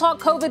 Shep will talk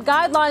COVID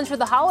guidelines for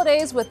the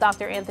holidays with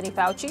Dr. Anthony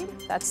Fauci.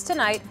 That's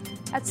tonight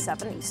at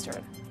 7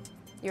 Eastern.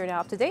 You're now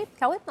up to date.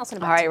 Kelly, I'll send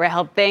it back. All right,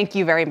 Rahel, thank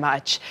you very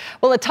much.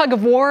 Well, a tug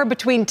of war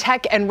between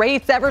tech and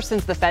rates ever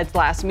since the Fed's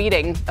last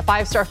meeting. A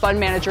five-star fund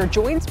manager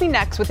joins me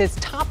next with his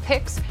top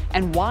picks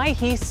and why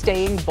he's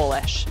staying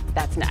bullish.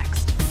 That's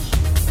next.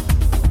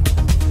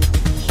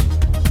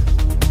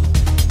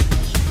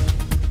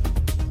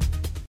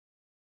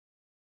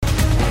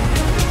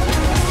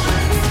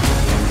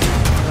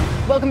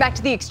 Welcome back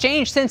to The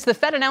Exchange. Since the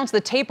Fed announced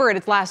the taper at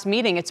its last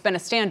meeting, it's been a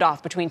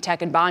standoff between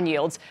tech and bond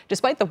yields.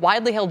 Despite the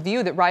widely held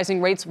view that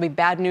rising rates will be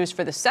bad news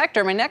for the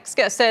sector, my next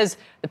guest says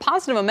the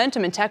positive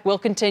momentum in tech will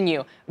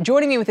continue.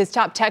 Joining me with his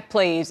top tech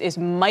plays is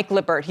Mike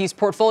Lippert. He's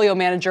portfolio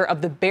manager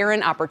of the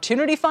Barron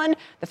Opportunity Fund.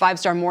 The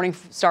five-star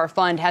Morningstar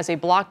Fund has a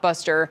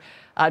blockbuster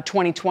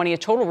 2020, a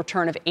total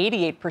return of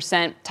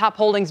 88%. Top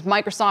holdings,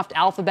 Microsoft,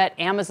 Alphabet,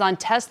 Amazon,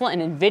 Tesla,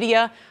 and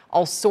NVIDIA,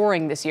 all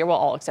soaring this year, well,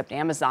 all except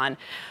Amazon.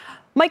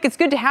 Mike, it's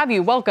good to have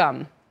you.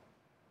 Welcome.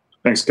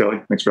 Thanks,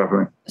 Kelly. Thanks for having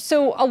me.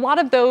 So a lot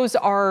of those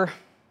are,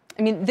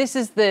 I mean, this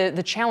is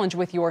the challenge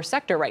with your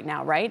sector right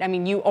now, right? I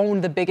mean, you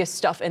own the biggest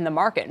stuff in the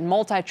market,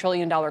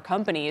 multi-trillion-dollar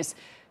companies.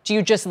 Do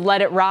you just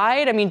let it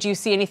ride? I mean, do you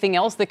see anything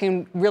else that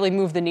can really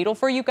move the needle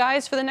for you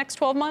guys for the next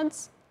 12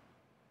 months?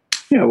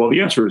 Yeah, well, the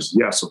answer is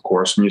yes, of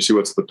course. When you see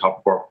what's at the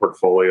top of our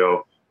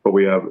portfolio, but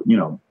we have,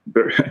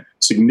 very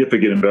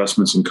significant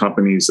investments in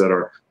companies that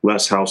are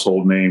less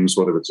household names,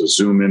 whether it's a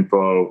Zoom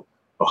Info,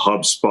 a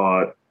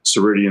HubSpot,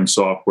 Ceridian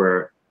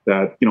Software,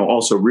 that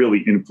also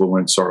really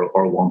influence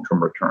our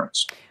long-term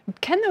returns.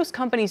 Can those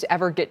companies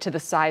ever get to the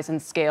size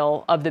and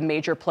scale of the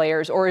major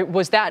players, or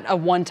was that a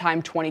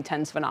one-time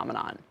 2010s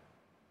phenomenon?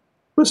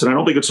 Listen, I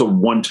don't think it's a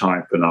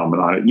one-time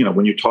phenomenon.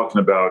 When you're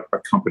talking about a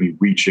company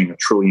reaching $1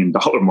 trillion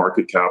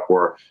market cap,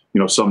 or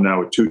some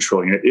now at $2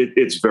 trillion,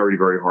 it's very,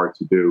 very hard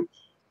to do.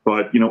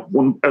 But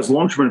as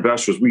long-term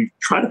investors, we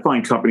try to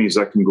find companies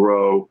that can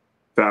grow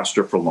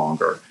faster for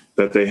longer,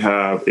 that they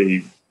have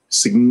a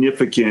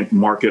significant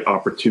market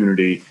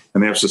opportunity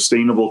and they have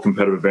sustainable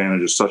competitive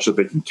advantages such that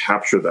they can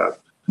capture that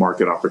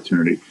market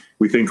opportunity.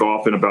 We think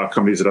often about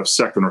companies that have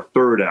second or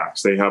third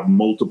acts. They have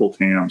multiple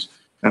TAMs.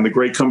 And the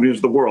great companies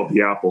of the world,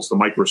 the Apples, the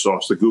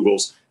Microsofts, the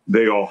Googles,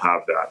 they all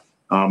have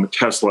that.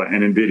 Tesla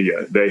and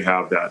NVIDIA, they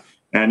have that.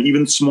 And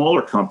even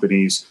smaller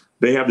companies,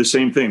 they have the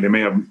same thing. They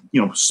may have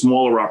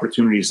smaller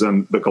opportunities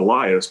than the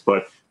Goliaths,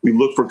 but we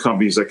look for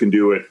companies that can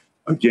do it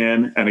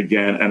again and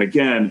again and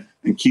again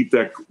and keep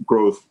that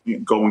growth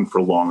going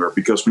for longer.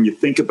 Because when you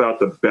think about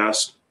the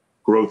best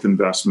growth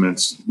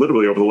investments,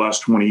 literally over the last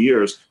 20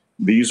 years,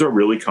 these are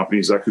really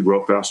companies that could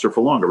grow faster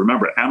for longer.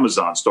 Remember,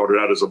 Amazon started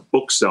out as a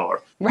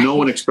bookseller. Right. No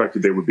one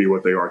expected they would be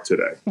what they are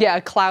today. Yeah,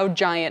 a cloud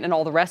giant and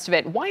all the rest of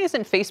it. Why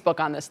isn't Facebook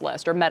on this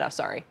list, or Meta,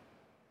 sorry?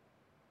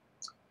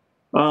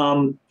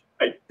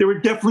 There were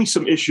definitely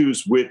some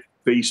issues with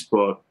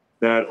Facebook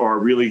that are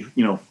really,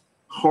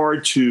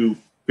 hard to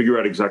figure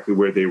out exactly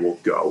where they will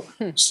go.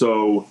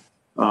 So,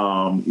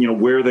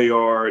 where they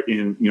are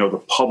in,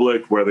 the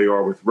public, where they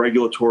are with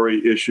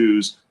regulatory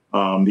issues,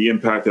 the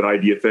impact that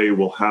IDFA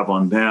will have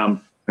on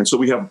them. And so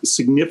we have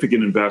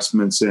significant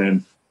investments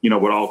in,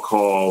 what I'll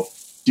call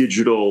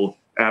digital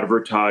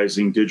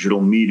advertising, digital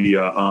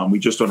media. We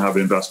just don't have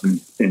an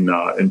investment in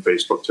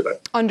Facebook today.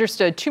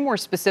 Understood. Two more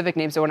specific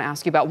names I want to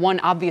ask you about. One,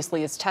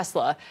 obviously, is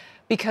Tesla,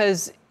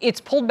 because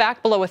it's pulled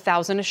back below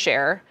 $1,000 a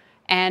share.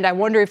 And I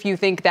wonder if you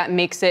think that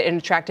makes it an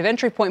attractive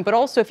entry point, but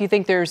also if you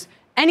think there's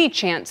any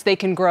chance they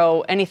can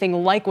grow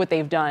anything like what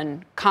they've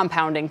done,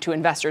 compounding to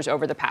investors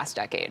over the past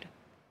decade.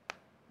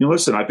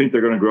 Listen, I think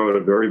they're going to grow at a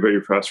very, very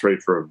fast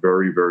rate for a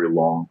very, very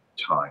long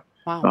time.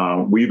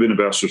 Wow. We've been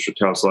investors for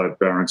Tesla at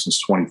Barron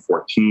since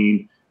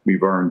 2014.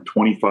 We've earned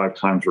 25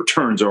 times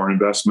returns on our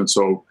investment.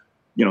 So,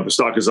 the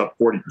stock is up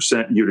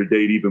 40% year to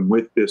date, even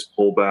with this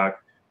pullback.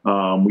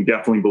 We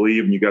definitely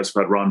believe, and you guys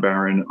have had Ron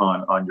Barron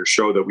on your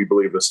show, that we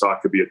believe the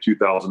stock could be a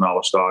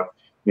 $2,000 stock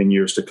in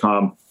years to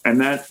come. And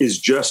that is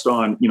just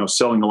on,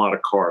 selling a lot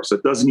of cars.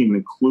 That doesn't even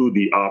include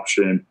the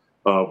option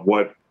of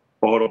what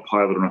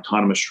autopilot and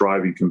autonomous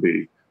driving can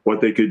be, what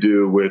they could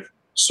do with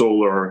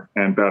solar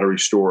and battery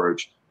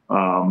storage,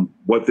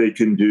 what they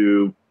can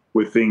do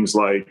with things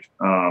like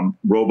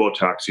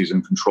robo-taxis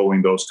and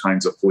controlling those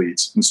kinds of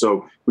fleets. And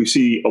so we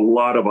see a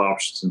lot of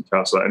options in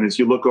Tesla. And as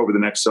you look over the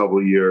next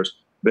several years,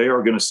 they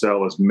are going to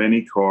sell as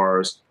many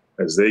cars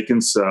as they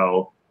can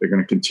sell. They're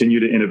going to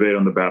continue to innovate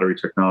on the battery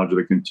technology.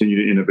 They continue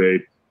to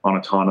innovate on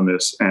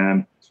autonomous.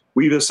 And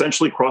we've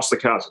essentially crossed the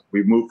chasm.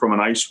 We've moved from an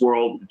ICE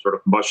world, sort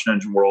of combustion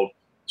engine world,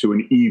 to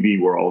an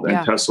EV world,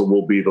 and Tesla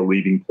will be the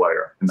leading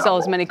player in that Sell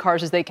world. As many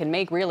cars as they can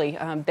make, really.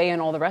 They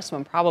and all the rest of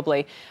them,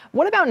 probably.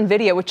 What about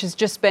NVIDIA, which has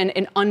just been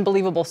an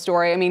unbelievable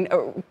story? I mean,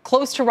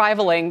 close to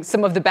rivaling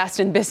some of the best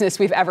in business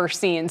we've ever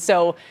seen.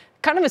 So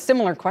kind of a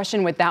similar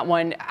question with that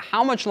one.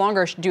 How much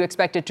longer do you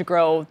expect it to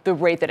grow the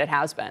rate that it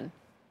has been?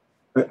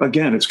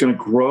 Again, it's going to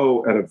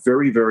grow at a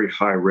very, very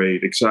high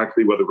rate.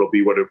 Exactly whether it'll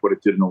be what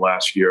it did in the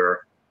last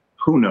year,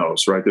 who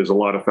knows, right? There's a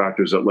lot of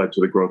factors that led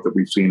to the growth that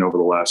we've seen over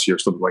the last year,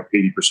 something like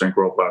 80%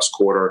 growth last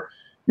quarter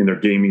in their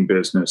gaming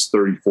business,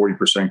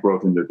 40%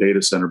 growth in their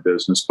data center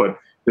business. But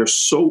they're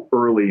so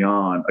early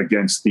on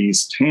against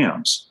these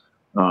TAMs.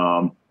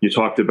 You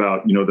talked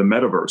about, the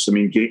metaverse. I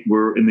mean,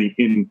 we're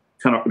in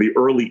kind of the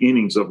early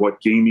innings of what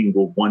gaming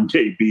will one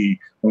day be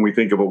when we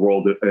think of a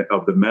world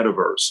of the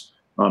metaverse,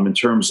 in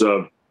terms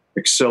of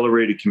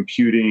accelerated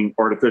computing,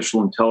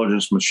 artificial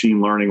intelligence,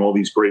 machine learning, all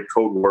these great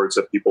code words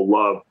that people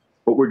love.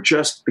 But we're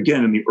just,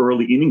 again, in the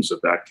early innings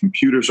of that.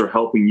 Computers are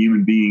helping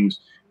human beings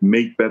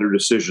make better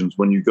decisions.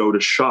 When you go to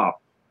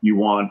shop, you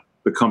want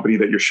the company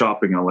that you're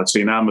shopping on, let's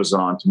say an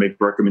Amazon, to make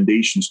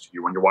recommendations to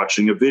you. When you're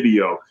watching a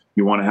video,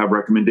 you want to have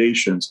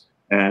recommendations.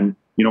 And,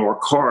 our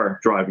car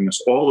driving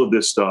us, all of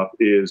this stuff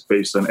is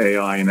based on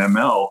AI and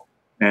ML.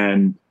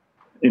 And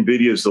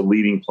NVIDIA is the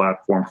leading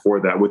platform for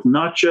that, with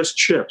not just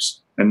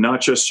chips and not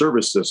just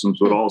service systems,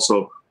 but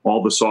also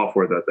all the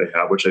software that they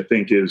have, which I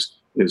think is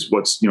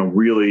what's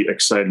really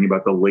exciting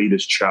about the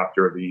latest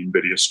chapter of the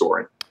NVIDIA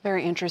story.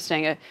 Very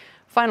interesting. A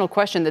final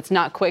question that's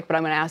not quick, but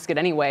I'm going to ask it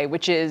anyway,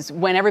 which is,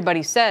 when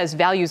everybody says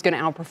value is going to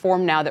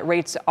outperform now that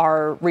rates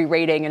are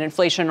re-rating and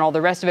inflation and all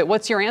the rest of it,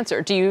 what's your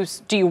answer? Do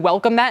you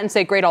welcome that and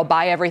say, great, I'll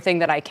buy everything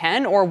that I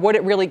can? Or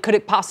could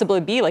it possibly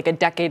be like a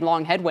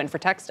decade-long headwind for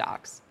tech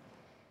stocks?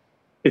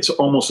 It's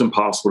almost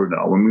impossible to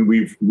know. I mean,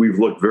 we've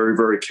looked very,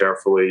 very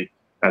carefully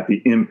at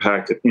the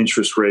impact that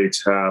interest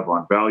rates have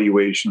on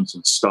valuations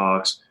and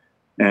stocks.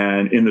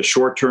 And in the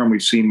short term,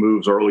 we've seen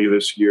moves earlier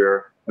this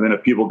year. And then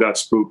if people got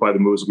spooked by the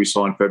moves that we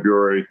saw in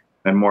February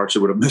and March, they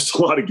would have missed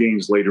a lot of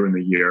gains later in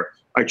the year.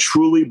 I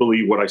truly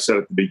believe what I said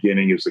at the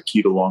beginning is the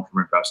key to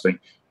long-term investing.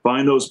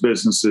 Find those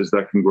businesses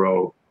that can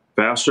grow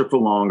faster for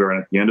longer,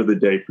 and at the end of the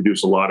day,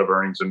 produce a lot of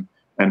earnings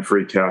and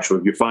free cash flow.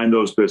 If you find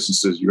those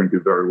businesses, you're going to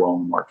do very well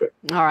in the market.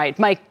 All right,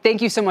 Mike,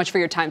 thank you so much for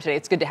your time today.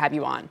 It's good to have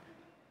you on.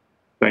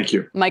 Thank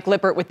you. Mike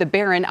Lippert with the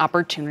Barron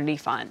Opportunity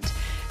Fund.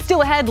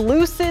 Still ahead,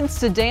 Lucid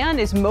Sedan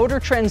is Motor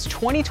Trend's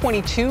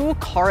 2022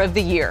 Car of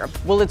the Year.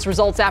 Will its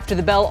results after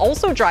the bell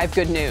also drive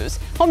good news?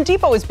 Home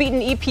Depot has beaten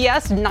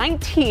EPS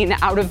 19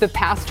 out of the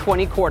past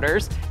 20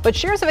 quarters, but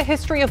shares have a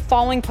history of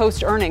falling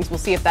post-earnings. We'll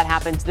see if that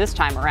happens this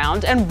time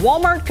around. And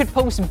Walmart could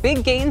post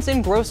big gains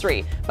in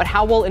grocery, but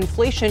how will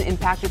inflation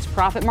impact its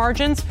profit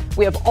margins?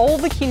 We have all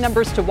the key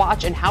numbers to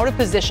watch and how to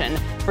position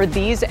for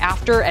these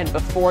after and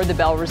before the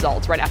bell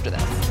results, right after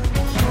this.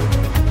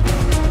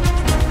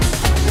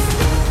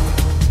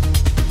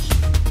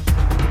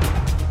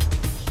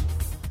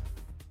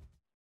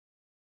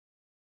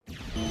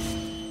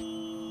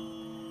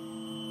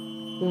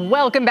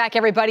 Welcome back,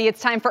 everybody.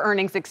 It's time for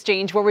Earnings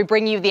Exchange, where we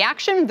bring you the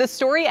action, the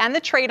story, and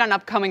the trade on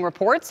upcoming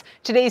reports.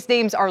 Today's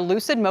names are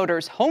Lucid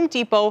Motors, Home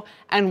Depot,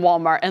 and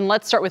Walmart. And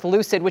let's start with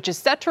Lucid, which is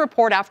set to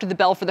report after the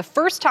bell for the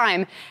first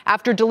time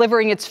after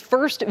delivering its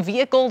first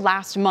vehicle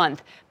last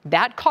month.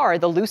 That car,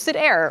 the Lucid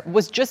Air,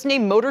 was just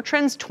named Motor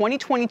Trend's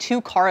 2022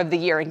 Car of the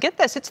Year. And get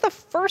this, it's the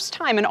first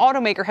time an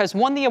automaker has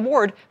won the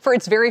award for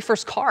its very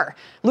first car.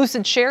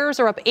 Lucid shares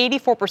are up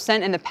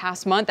 84% in the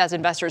past month as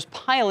investors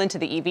pile into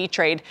the EV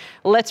trade.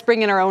 Let's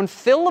bring in our own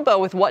Phil LeBeau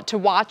with what to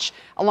watch,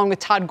 along with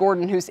Todd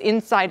Gordon, who's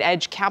Inside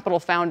Edge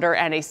Capital founder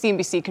and a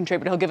CNBC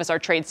contributor. He'll give us our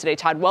trades today.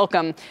 Todd,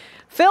 welcome.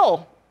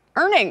 Phil,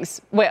 earnings.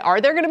 Wait, are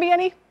there going to be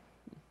any?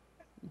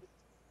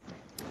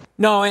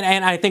 No,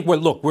 and I think,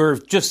 we're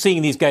just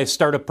seeing these guys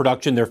start up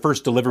production. Their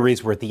first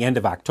deliveries were at the end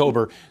of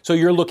October. So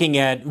you're looking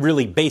at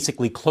really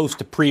basically close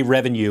to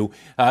pre-revenue.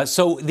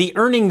 So the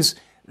earnings,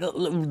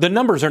 the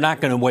numbers are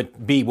not going to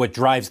be what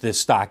drives this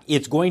stock.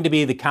 It's going to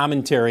be the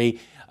commentary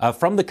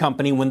from the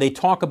company when they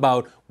talk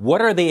about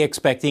what are they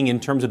expecting in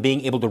terms of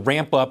being able to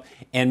ramp up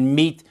and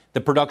meet the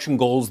production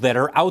goals that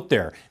are out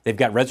there. They've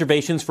got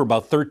reservations for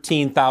about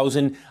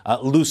 13,000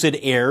 Lucid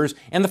Airs.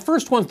 And the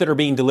first ones that are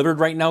being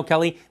delivered right now,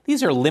 Kelly,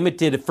 these are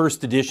limited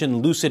first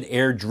edition Lucid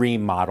Air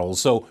Dream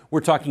models. So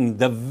we're talking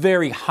the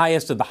very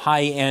highest of the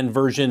high-end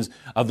versions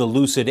of the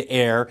Lucid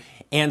Air.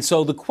 And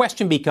so the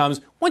question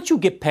becomes, once you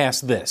get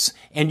past this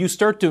and you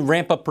start to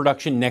ramp up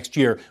production next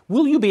year,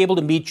 will you be able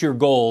to meet your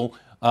goal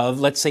of,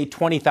 let's say,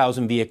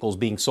 20,000 vehicles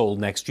being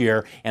sold next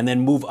year and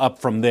then move up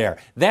from there?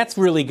 That's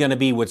really going to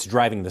be what's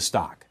driving the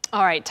stock.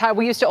 All right, Todd,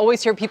 we used to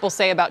always hear people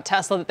say about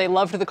Tesla that they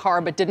loved the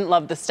car but didn't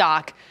love the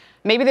stock.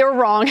 Maybe they were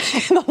wrong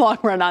in the long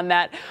run on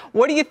that.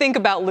 What do you think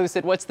about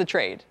Lucid? What's the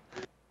trade?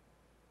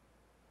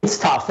 It's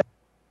tough.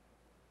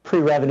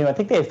 Pre-revenue, I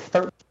think they have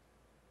 13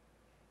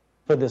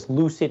 for this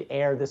Lucid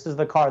Air. This is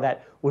the car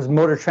that was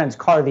Motor Trend's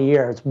Car of the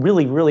Year. It's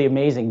really, really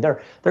amazing.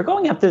 They're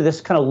going after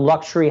this kind of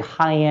luxury,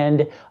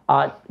 high-end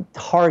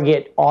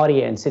target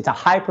audience. It's a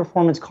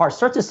high-performance car.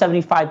 Starts at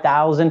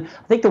 $75,000. I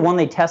think the one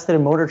they tested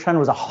in Motor Trend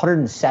was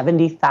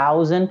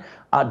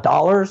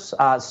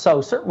 $170,000.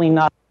 So certainly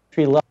not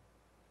entry level.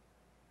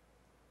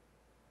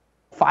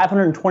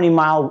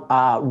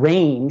 520-mile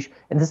range,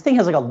 and this thing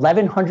has like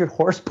 1,100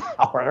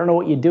 horsepower. I don't know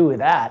what you do with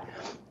that.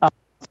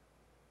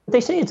 They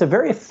say it's a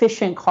very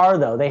efficient car,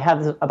 though. They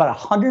have about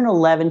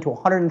 111 to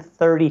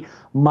 130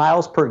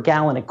 miles per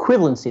gallon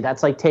equivalency.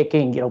 That's like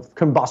taking,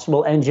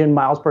 combustible engine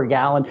miles per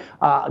gallon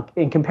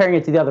and comparing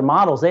it to the other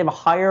models. They have a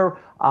higher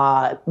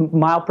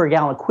mile per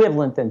gallon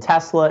equivalent than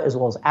Tesla, as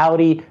well as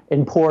Audi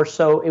and Porsche.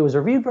 So it was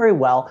reviewed very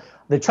well.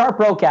 The chart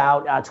broke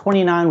out.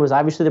 29 was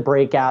obviously the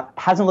breakout.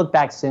 Hasn't looked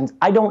back since.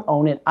 I don't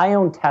own it. I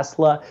own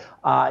Tesla.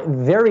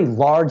 Very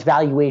large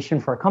valuation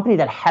for a company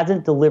that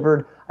hasn't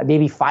delivered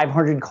maybe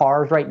 500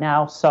 cars right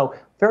now. So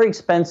very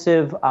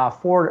expensive.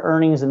 Forward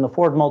earnings and the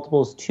forward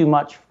multiple is too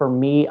much for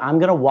me. I'm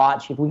going to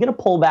watch. If we get a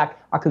pullback,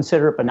 I'll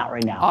consider it, but not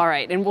right now. All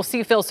right. And we'll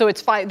see, Phil. So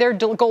it's their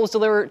goal is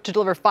to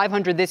deliver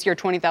 500 this year,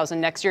 20,000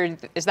 next year.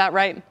 Is that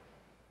right?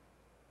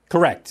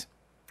 Correct.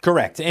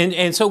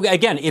 And so,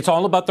 again, it's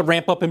all about the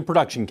ramp up in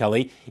production,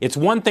 Kelly. It's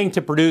one thing to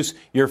produce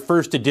your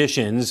first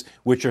editions,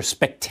 which are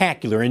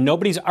spectacular, and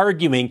nobody's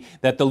arguing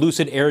that the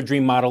Lucid Air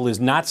Dream model is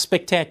not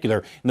spectacular,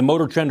 and the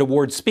Motor Trend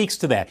Award speaks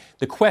to that.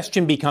 The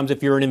question becomes,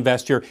 if you're an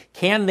investor,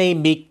 can they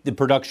meet the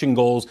production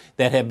goals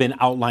that have been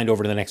outlined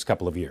over the next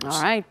couple of years?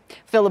 All right.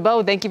 Phil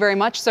LeBeau, thank you very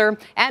much, sir.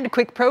 And a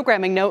quick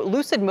programming note,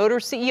 Lucid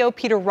Motors CEO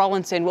Peter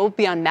Rawlinson will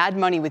be on Mad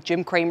Money with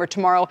Jim Cramer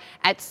tomorrow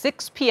at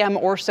 6 p.m.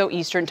 or so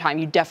Eastern time.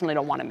 You definitely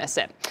don't want to miss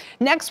it.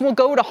 Next, we'll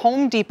go to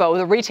Home Depot,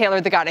 the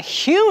retailer that got a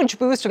huge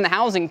boost from the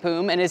housing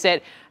boom and is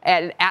at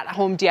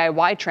home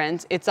DIY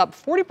trends. It's up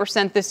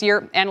 40% this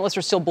year. Analysts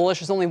are still bullish.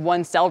 There's only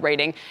one sell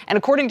rating. And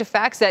according to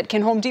FactSet,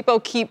 can Home Depot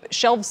keep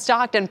shelves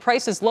stocked and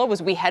prices low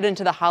as we head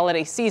into the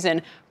holiday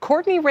season?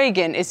 Courtney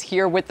Reagan is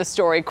here with the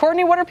story.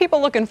 Courtney, what are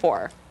people looking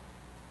for?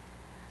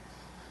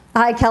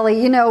 Hi,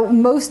 Kelly.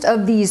 Most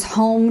of these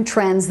home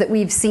trends that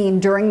we've seen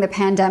during the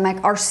pandemic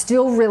are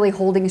still really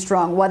holding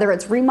strong, whether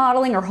it's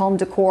remodeling or home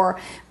decor,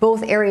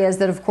 both areas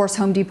that, of course,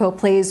 Home Depot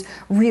plays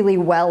really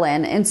well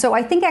in. And so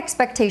I think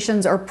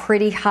expectations are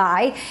pretty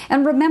high.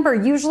 And remember,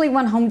 usually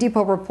when Home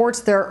Depot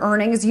reports their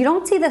earnings, you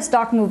don't see the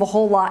stock move a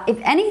whole lot. If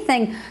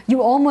anything,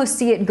 you almost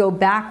see it go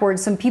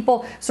backwards. Some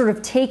people sort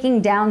of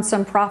taking down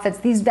some profits.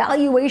 These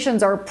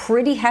valuations are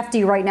pretty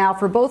hefty right now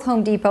for both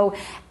Home Depot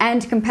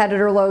and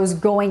competitor Lowe's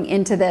going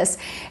into this.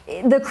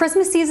 The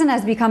Christmas season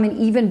has become an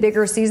even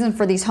bigger season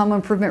for these home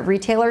improvement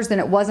retailers than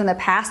it was in the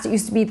past. It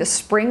used to be the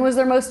spring was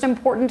their most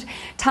important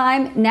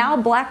time. Now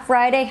Black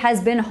Friday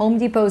has been Home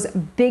Depot's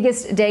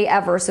biggest day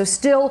ever. So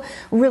still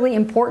really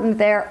important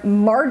there.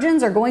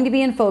 Margins are going to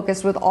be in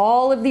focus with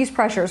all of these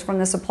pressures from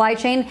the supply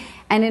chain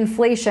and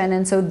inflation.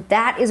 And so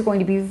that is going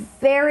to be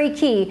very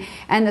key.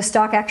 And the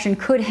stock action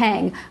could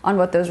hang on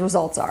what those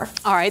results are.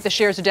 All right. The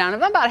shares are down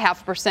about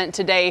 0.5%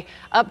 today,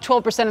 up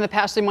 12% in the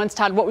past 3 months.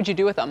 Todd, what would you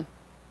do with them?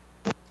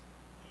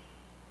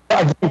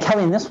 Again,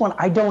 Kelly, in this one,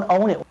 I don't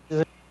own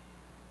it.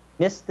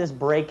 missed this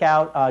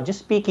breakout. Just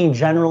speaking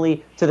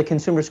generally to the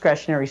consumer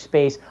discretionary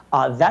space,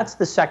 that's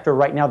the sector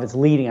right now that's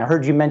leading. I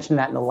heard you mention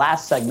that in the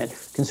last segment.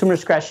 Consumer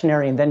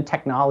discretionary and then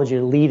technology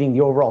are leading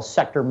the overall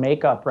sector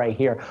makeup right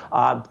here.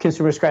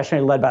 Consumer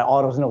discretionary led by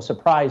autos, no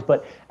surprise.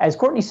 But as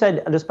Courtney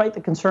said, despite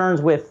the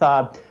concerns with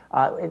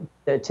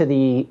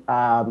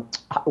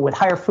with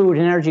higher food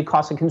and energy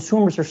costs, and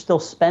consumers are still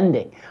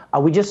spending.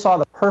 We just saw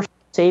the personal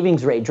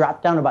savings rate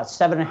drop down to about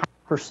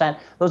 7.5%.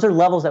 Those are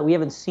levels that we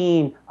haven't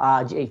seen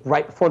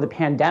right before the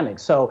pandemic.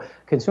 So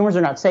consumers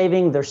are not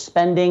saving, they're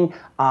spending.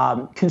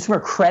 Consumer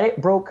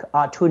credit broke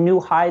to a new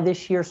high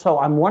this year. So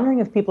I'm wondering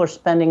if people are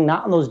spending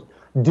not on those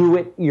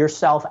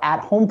do-it-yourself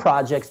at-home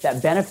projects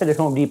that benefited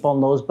Home Depot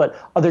and Lowe's, but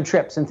other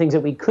trips and things that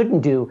we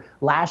couldn't do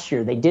last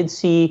year. They did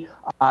see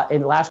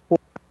in the last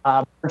quarter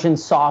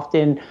margins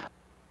soften.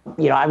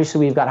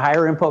 Obviously we've got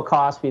higher input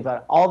costs, we've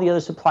got all the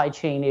other supply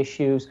chain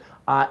issues.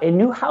 And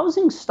new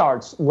housing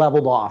starts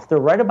leveled off. They're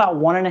right about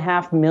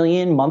 1.5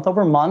 million month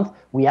over month.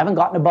 We haven't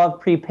gotten above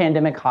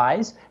pre-pandemic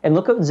highs. And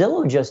look what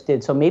Zillow just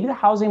did. So maybe the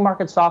housing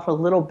market's off a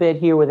little bit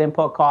here with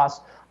input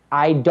costs.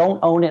 I don't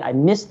own it. I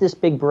missed this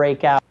big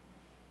breakout.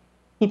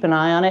 Keep an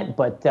eye on it,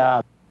 but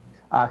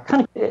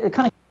kind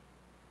of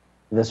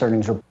this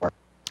earnings report.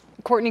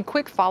 Courtney,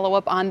 quick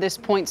follow-up on this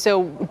point.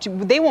 So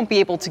they won't be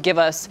able to give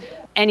us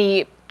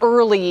any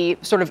early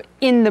sort of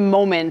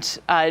in-the-moment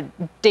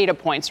data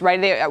points,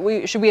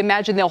 right? Should we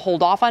imagine they'll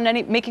hold off on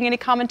making any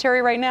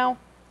commentary right now?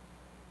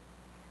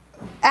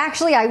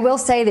 Actually, I will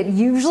say that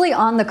usually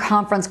on the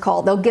conference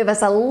call, they'll give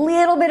us a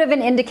little bit of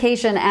an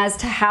indication as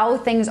to how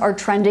things are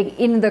trending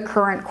in the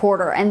current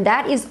quarter. And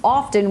that is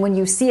often when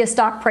you see a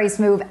stock price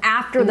move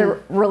after the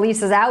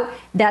release is out,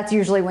 that's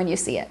usually when you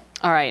see it.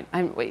 All right.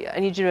 I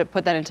need you to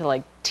put that into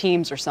like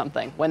Teams or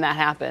something when that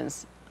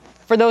happens.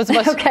 For those of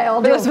us, okay,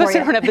 who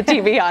don't have the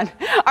TV on.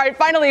 All right,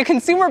 finally, a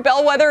consumer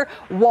bellwether,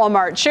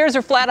 Walmart. Shares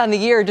are flat on the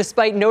year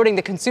despite noting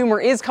the consumer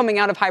is coming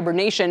out of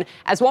hibernation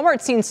as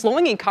Walmart's seen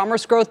slowing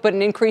e-commerce growth but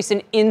an increase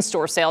in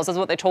in-store sales. That's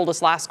what they told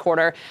us last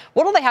quarter.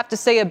 What do they have to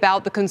say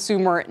about the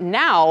consumer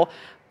now?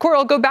 Corey,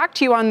 I'll go back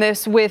to you on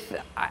this with,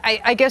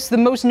 I guess, the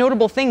most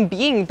notable thing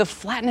being the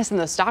flatness in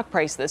the stock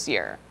price this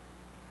year.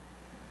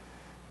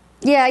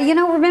 Yeah,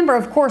 remember,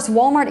 of course,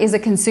 Walmart is a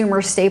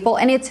consumer staple,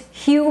 and it's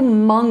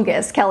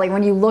humongous, Kelly.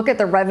 When you look at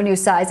the revenue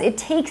size, it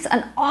takes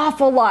an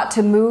awful lot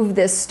to move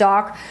this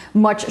stock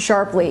much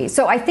sharply.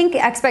 So I think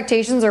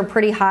expectations are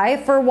pretty high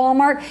for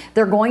Walmart.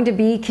 They're going to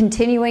be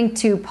continuing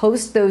to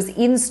post those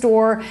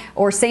in-store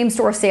or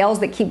same-store sales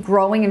that keep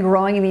growing and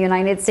growing in the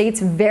United States.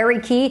 Very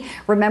key.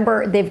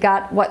 Remember, they've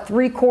got,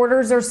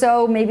 3/4 or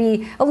so,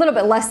 maybe a little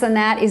bit less than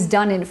that, is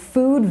done in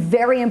food.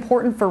 Very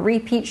important for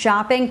repeat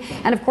shopping.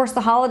 And, of course,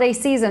 the holiday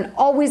season.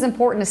 Always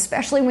important,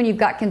 especially when you've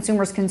got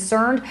consumers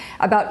concerned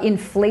about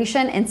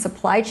inflation and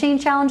supply chain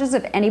challenges.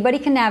 If anybody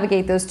can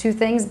navigate those two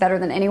things better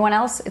than anyone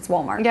else, it's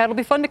Walmart. Yeah, it'll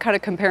be fun to kind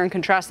of compare and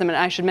contrast them. And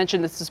I should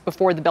mention this is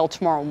before the bell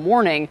tomorrow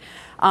morning.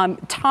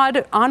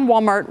 Todd, on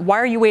Walmart, why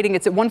are you waiting?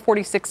 It's at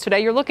 146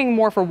 today. You're looking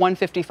more for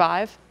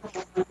 155?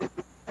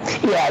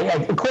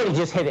 Yeah, Courtney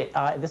just hit it.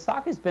 The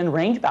stock has been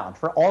range bound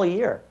for all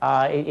year.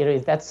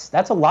 That's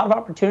a lot of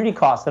opportunity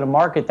cost in a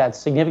market that's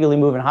significantly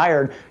moving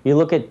higher. You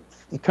look at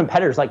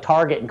competitors like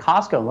Target and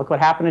Costco. Look what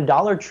happened to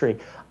Dollar Tree.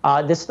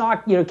 This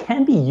stock,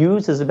 can be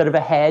used as a bit of a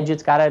hedge.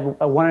 It's got a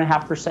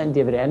 1.5%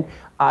 dividend.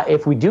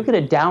 If we do get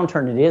a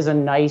downturn, it is a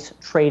nice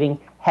trading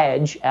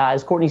hedge.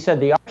 As Courtney said,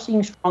 they are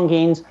seeing strong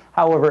gains,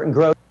 however, in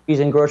groceries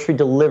and grocery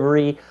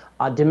delivery.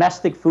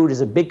 Domestic food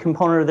is a big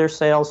component of their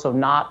sales, so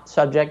not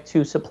subject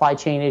to supply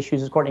chain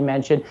issues, as Courtney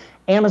mentioned.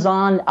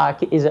 Amazon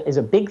is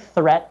a big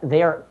threat.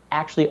 They are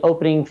actually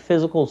opening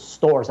physical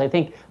stores. I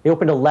think they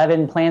opened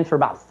 11, plans for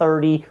about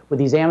 30 with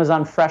these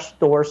Amazon Fresh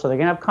stores, so they're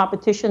going to have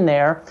competition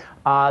there.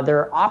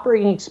 Their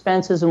operating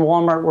expenses in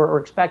Walmart we're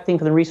expecting,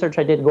 for the research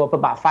I did, to go up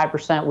about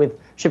 5% with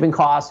shipping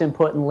costs,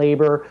 input, and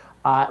labor.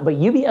 But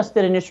UBS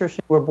did an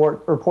interesting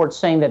report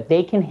saying that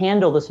they can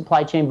handle the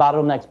supply chain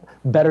bottlenecks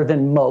better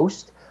than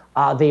most.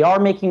 They are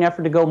making an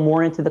effort to go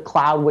more into the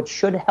cloud, which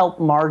should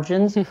help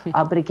margins.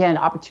 But again,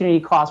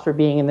 opportunity cost for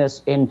being in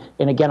this, in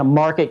again, a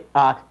market,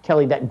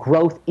 Kelly, that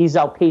growth is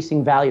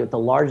outpacing value at the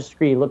largest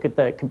degree. Look at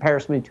the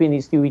comparison between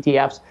these two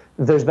ETFs.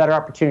 There's better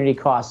opportunity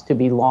costs to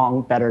be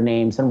long better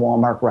names than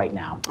Walmart right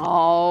now.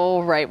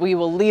 All right. We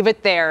will leave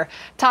it there.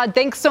 Todd,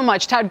 thanks so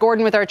much. Todd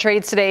Gordon with our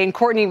trades today. And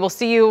Courtney, we'll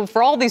see you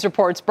for all these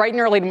reports bright and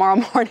early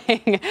tomorrow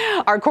morning.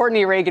 Our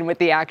Courtney Reagan with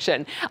the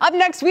action. Up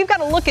next, we've got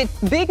a look at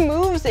big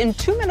moves in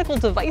two medical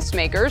device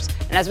makers.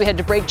 And as we head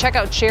to break, check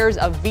out shares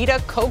of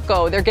Vita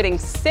Coco. They're getting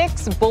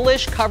 6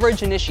 bullish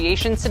coverage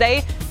initiations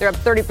today. They're up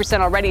 30%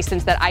 already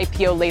since that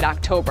IPO late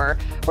October.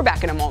 We're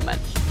back in a moment.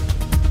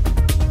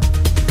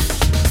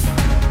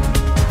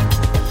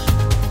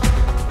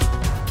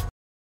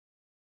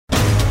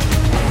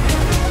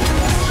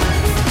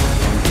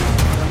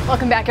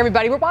 Welcome back,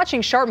 everybody. We're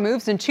watching sharp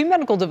moves in two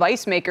medical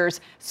device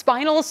makers.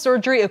 Spinal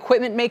surgery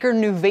equipment maker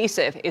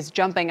NuVasive is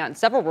jumping on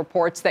several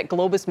reports that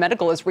Globus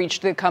Medical has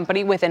reached the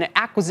company with an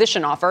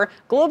acquisition offer.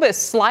 Globus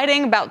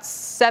sliding about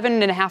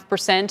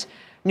 7.5%.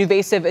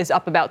 NuVasive is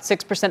up about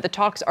 6%. The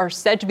talks are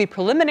said to be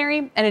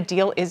preliminary, and a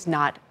deal is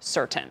not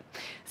certain.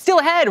 Still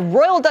ahead,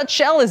 Royal Dutch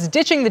Shell is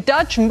ditching the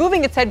Dutch,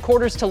 moving its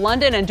headquarters to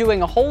London, and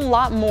doing a whole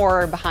lot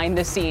more behind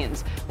the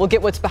scenes. We'll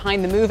get what's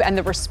behind the move and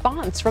the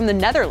response from the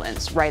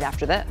Netherlands right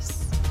after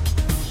this.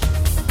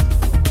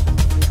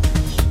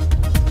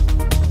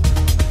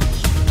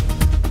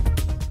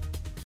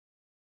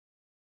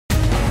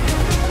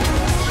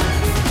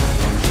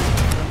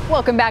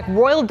 Welcome back.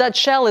 Royal Dutch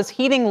Shell is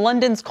heeding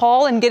London's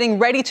call and getting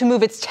ready to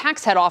move its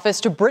tax head office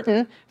to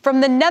Britain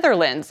from the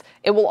Netherlands.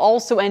 It will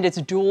also end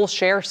its dual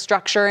share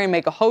structure and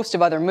make a host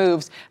of other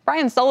moves.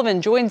 Brian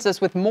Sullivan joins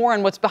us with more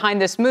on what's behind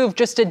this move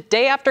just a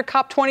day after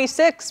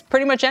COP26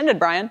 pretty much ended,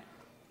 Brian.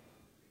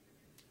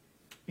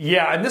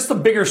 Yeah, and this is the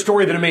bigger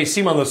story than it may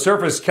seem on the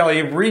surface, Kelly.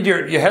 You read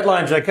your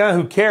headlines like,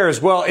 who cares?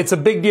 Well, it's a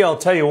big deal. I'll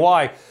tell you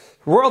why.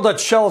 Royal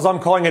Dutch Shell, as I'm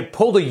calling it,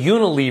 pulled a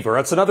Unilever.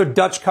 That's another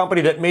Dutch company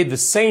that made the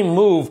same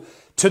move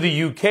to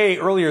the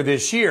UK earlier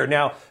this year.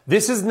 Now,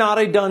 this is not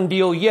a done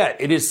deal yet.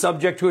 It is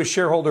subject to a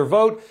shareholder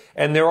vote,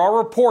 and there are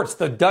reports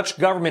the Dutch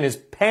government is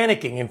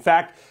panicking. In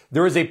fact,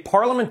 there is a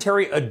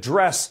parliamentary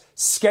address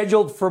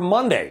scheduled for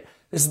Monday.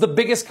 This is the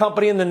biggest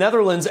company in the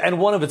Netherlands and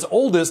one of its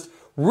oldest,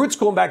 roots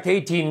going back to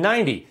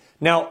 1890.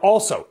 Now,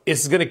 also,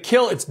 this is going to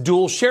kill its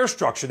dual share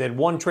structure. They had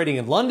one trading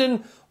in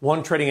London,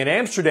 one trading in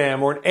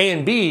Amsterdam, or an A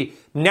and B.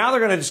 Now they're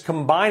going to just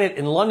combine it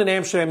in London,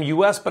 Amsterdam,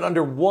 US, but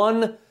under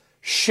one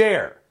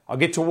share. I'll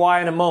get to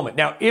why in a moment.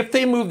 Now, if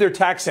they move their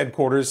tax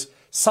headquarters,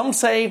 some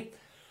say,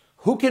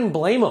 who can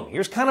blame them?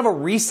 Here's kind of a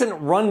recent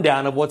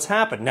rundown of what's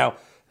happened. Now,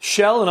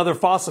 Shell and other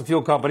fossil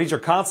fuel companies are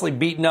constantly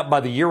beaten up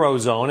by the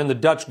Eurozone and the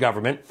Dutch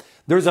government.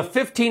 There's a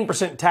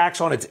 15% tax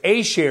on its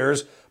A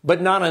shares,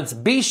 but not on its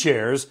B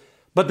shares.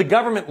 But the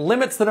government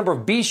limits the number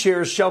of B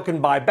shares Shell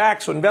can buy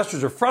back, so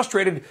investors are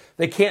frustrated.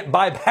 They can't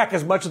buy back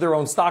as much of their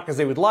own stock as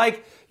they would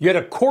like. You had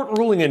a court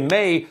ruling in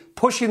May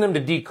pushing them to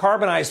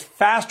decarbonize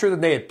faster than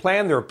they had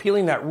planned. They're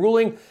appealing that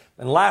ruling.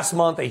 And last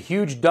month, a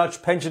huge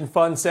Dutch pension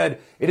fund said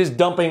it is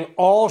dumping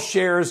all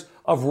shares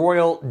of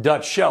Royal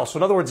Dutch Shell. So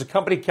in other words, the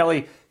company,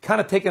 Kelly,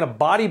 kind of taking a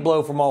body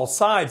blow from all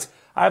sides.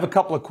 I have a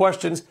couple of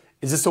questions.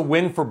 Is this a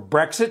win for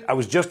Brexit? I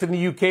was just in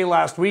the UK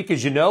last week.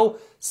 As you know,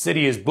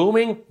 city is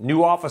booming.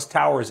 New office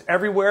towers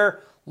everywhere.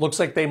 Looks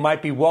like they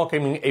might be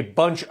welcoming a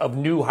bunch of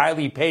new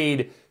highly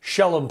paid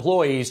Shell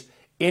employees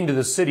into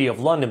the city of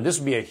London. This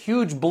would be a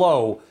huge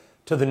blow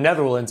to the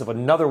Netherlands if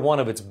another one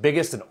of its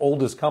biggest and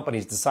oldest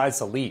companies decides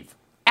to leave.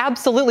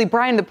 Absolutely,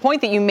 Brian. The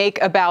point that you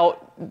make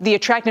about the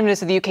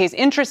attractiveness of the UK is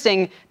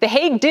interesting. The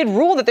Hague did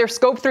rule that their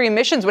Scope 3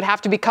 emissions would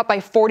have to be cut by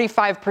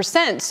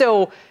 45%.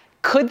 So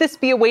could this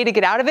be a way to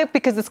get out of it?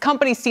 Because this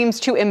company seems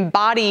to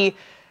embody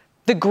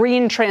the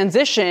green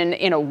transition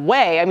in a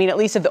way. I mean, at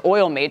least of the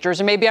oil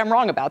majors, or maybe I'm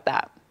wrong about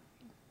that.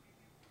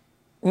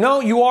 No,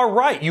 you are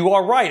right. You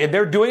are right. And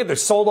they're doing it. They're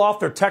sold off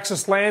their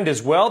Texas land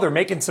as well. They're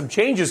making some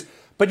changes.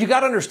 But you got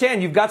to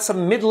understand, you've got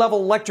some mid-level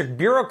electric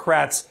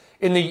bureaucrats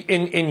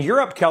in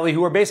Europe, Kelly,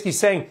 who are basically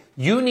saying,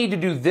 you need to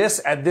do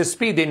this at this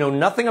speed. They know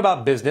nothing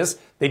about business.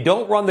 They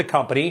don't run the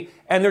company.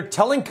 And they're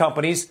telling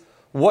companies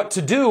what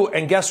to do.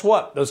 And guess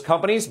what? Those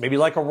companies, maybe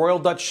like a Royal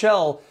Dutch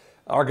Shell,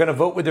 are going to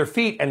vote with their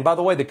feet. And by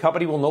the way, the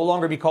company will no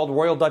longer be called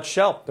Royal Dutch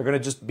Shell. They're going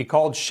to just be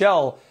called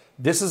Shell.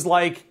 This is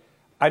like,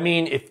 I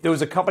mean, if there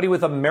was a company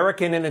with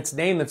American in its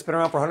name that's been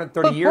around for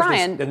 130 years,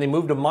 Brian, then they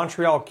moved to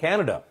Montreal,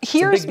 Canada. It's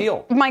a big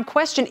deal. My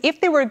question.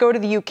 If they were to go to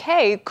the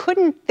UK,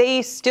 couldn't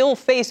they still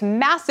face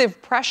massive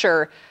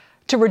pressure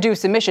to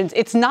reduce emissions?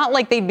 It's not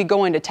like they'd be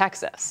going to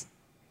Texas.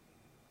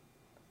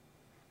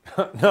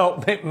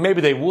 No,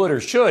 maybe they would or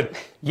should.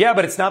 Yeah,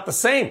 but it's not the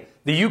same.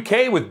 The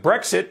UK with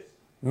Brexit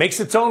makes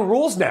its own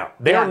rules now.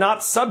 They are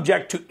not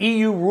subject to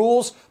EU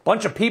rules.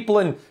 Bunch of people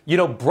in,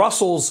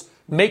 Brussels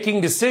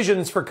making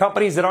decisions for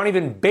companies that aren't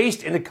even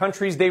based in the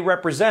countries they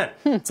represent.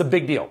 It's a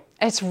big deal.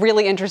 It's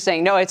really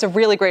interesting. No, it's a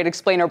really great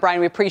explainer, Brian.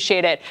 We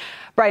appreciate it.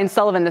 Brian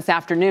Sullivan this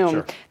afternoon.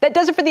 Sure. That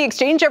does it for The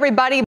Exchange,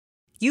 everybody.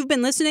 You've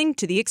been listening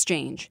to The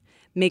Exchange.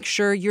 Make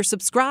sure you're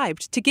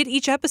subscribed to get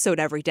each episode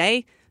every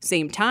day.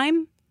 Same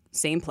time,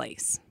 same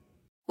place.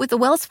 With the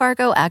Wells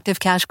Fargo Active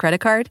Cash Credit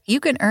Card,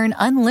 you can earn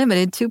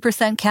unlimited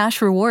 2%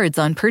 cash rewards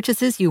on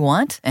purchases you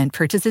want and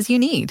purchases you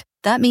need.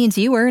 That means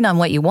you earn on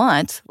what you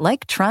want,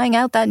 like trying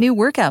out that new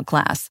workout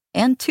class,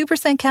 and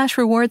 2% cash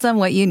rewards on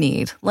what you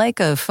need, like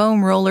a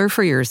foam roller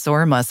for your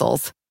sore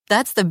muscles.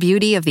 That's the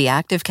beauty of the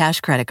Active Cash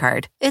Credit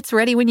Card. It's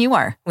ready when you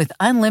are, with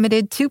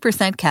unlimited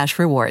 2% cash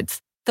rewards.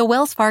 The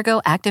Wells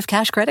Fargo Active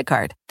Cash Credit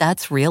Card.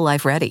 That's real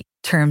life ready.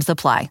 Terms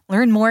apply.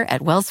 Learn more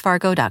at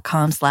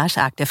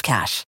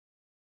wellsfargo.com/activecash.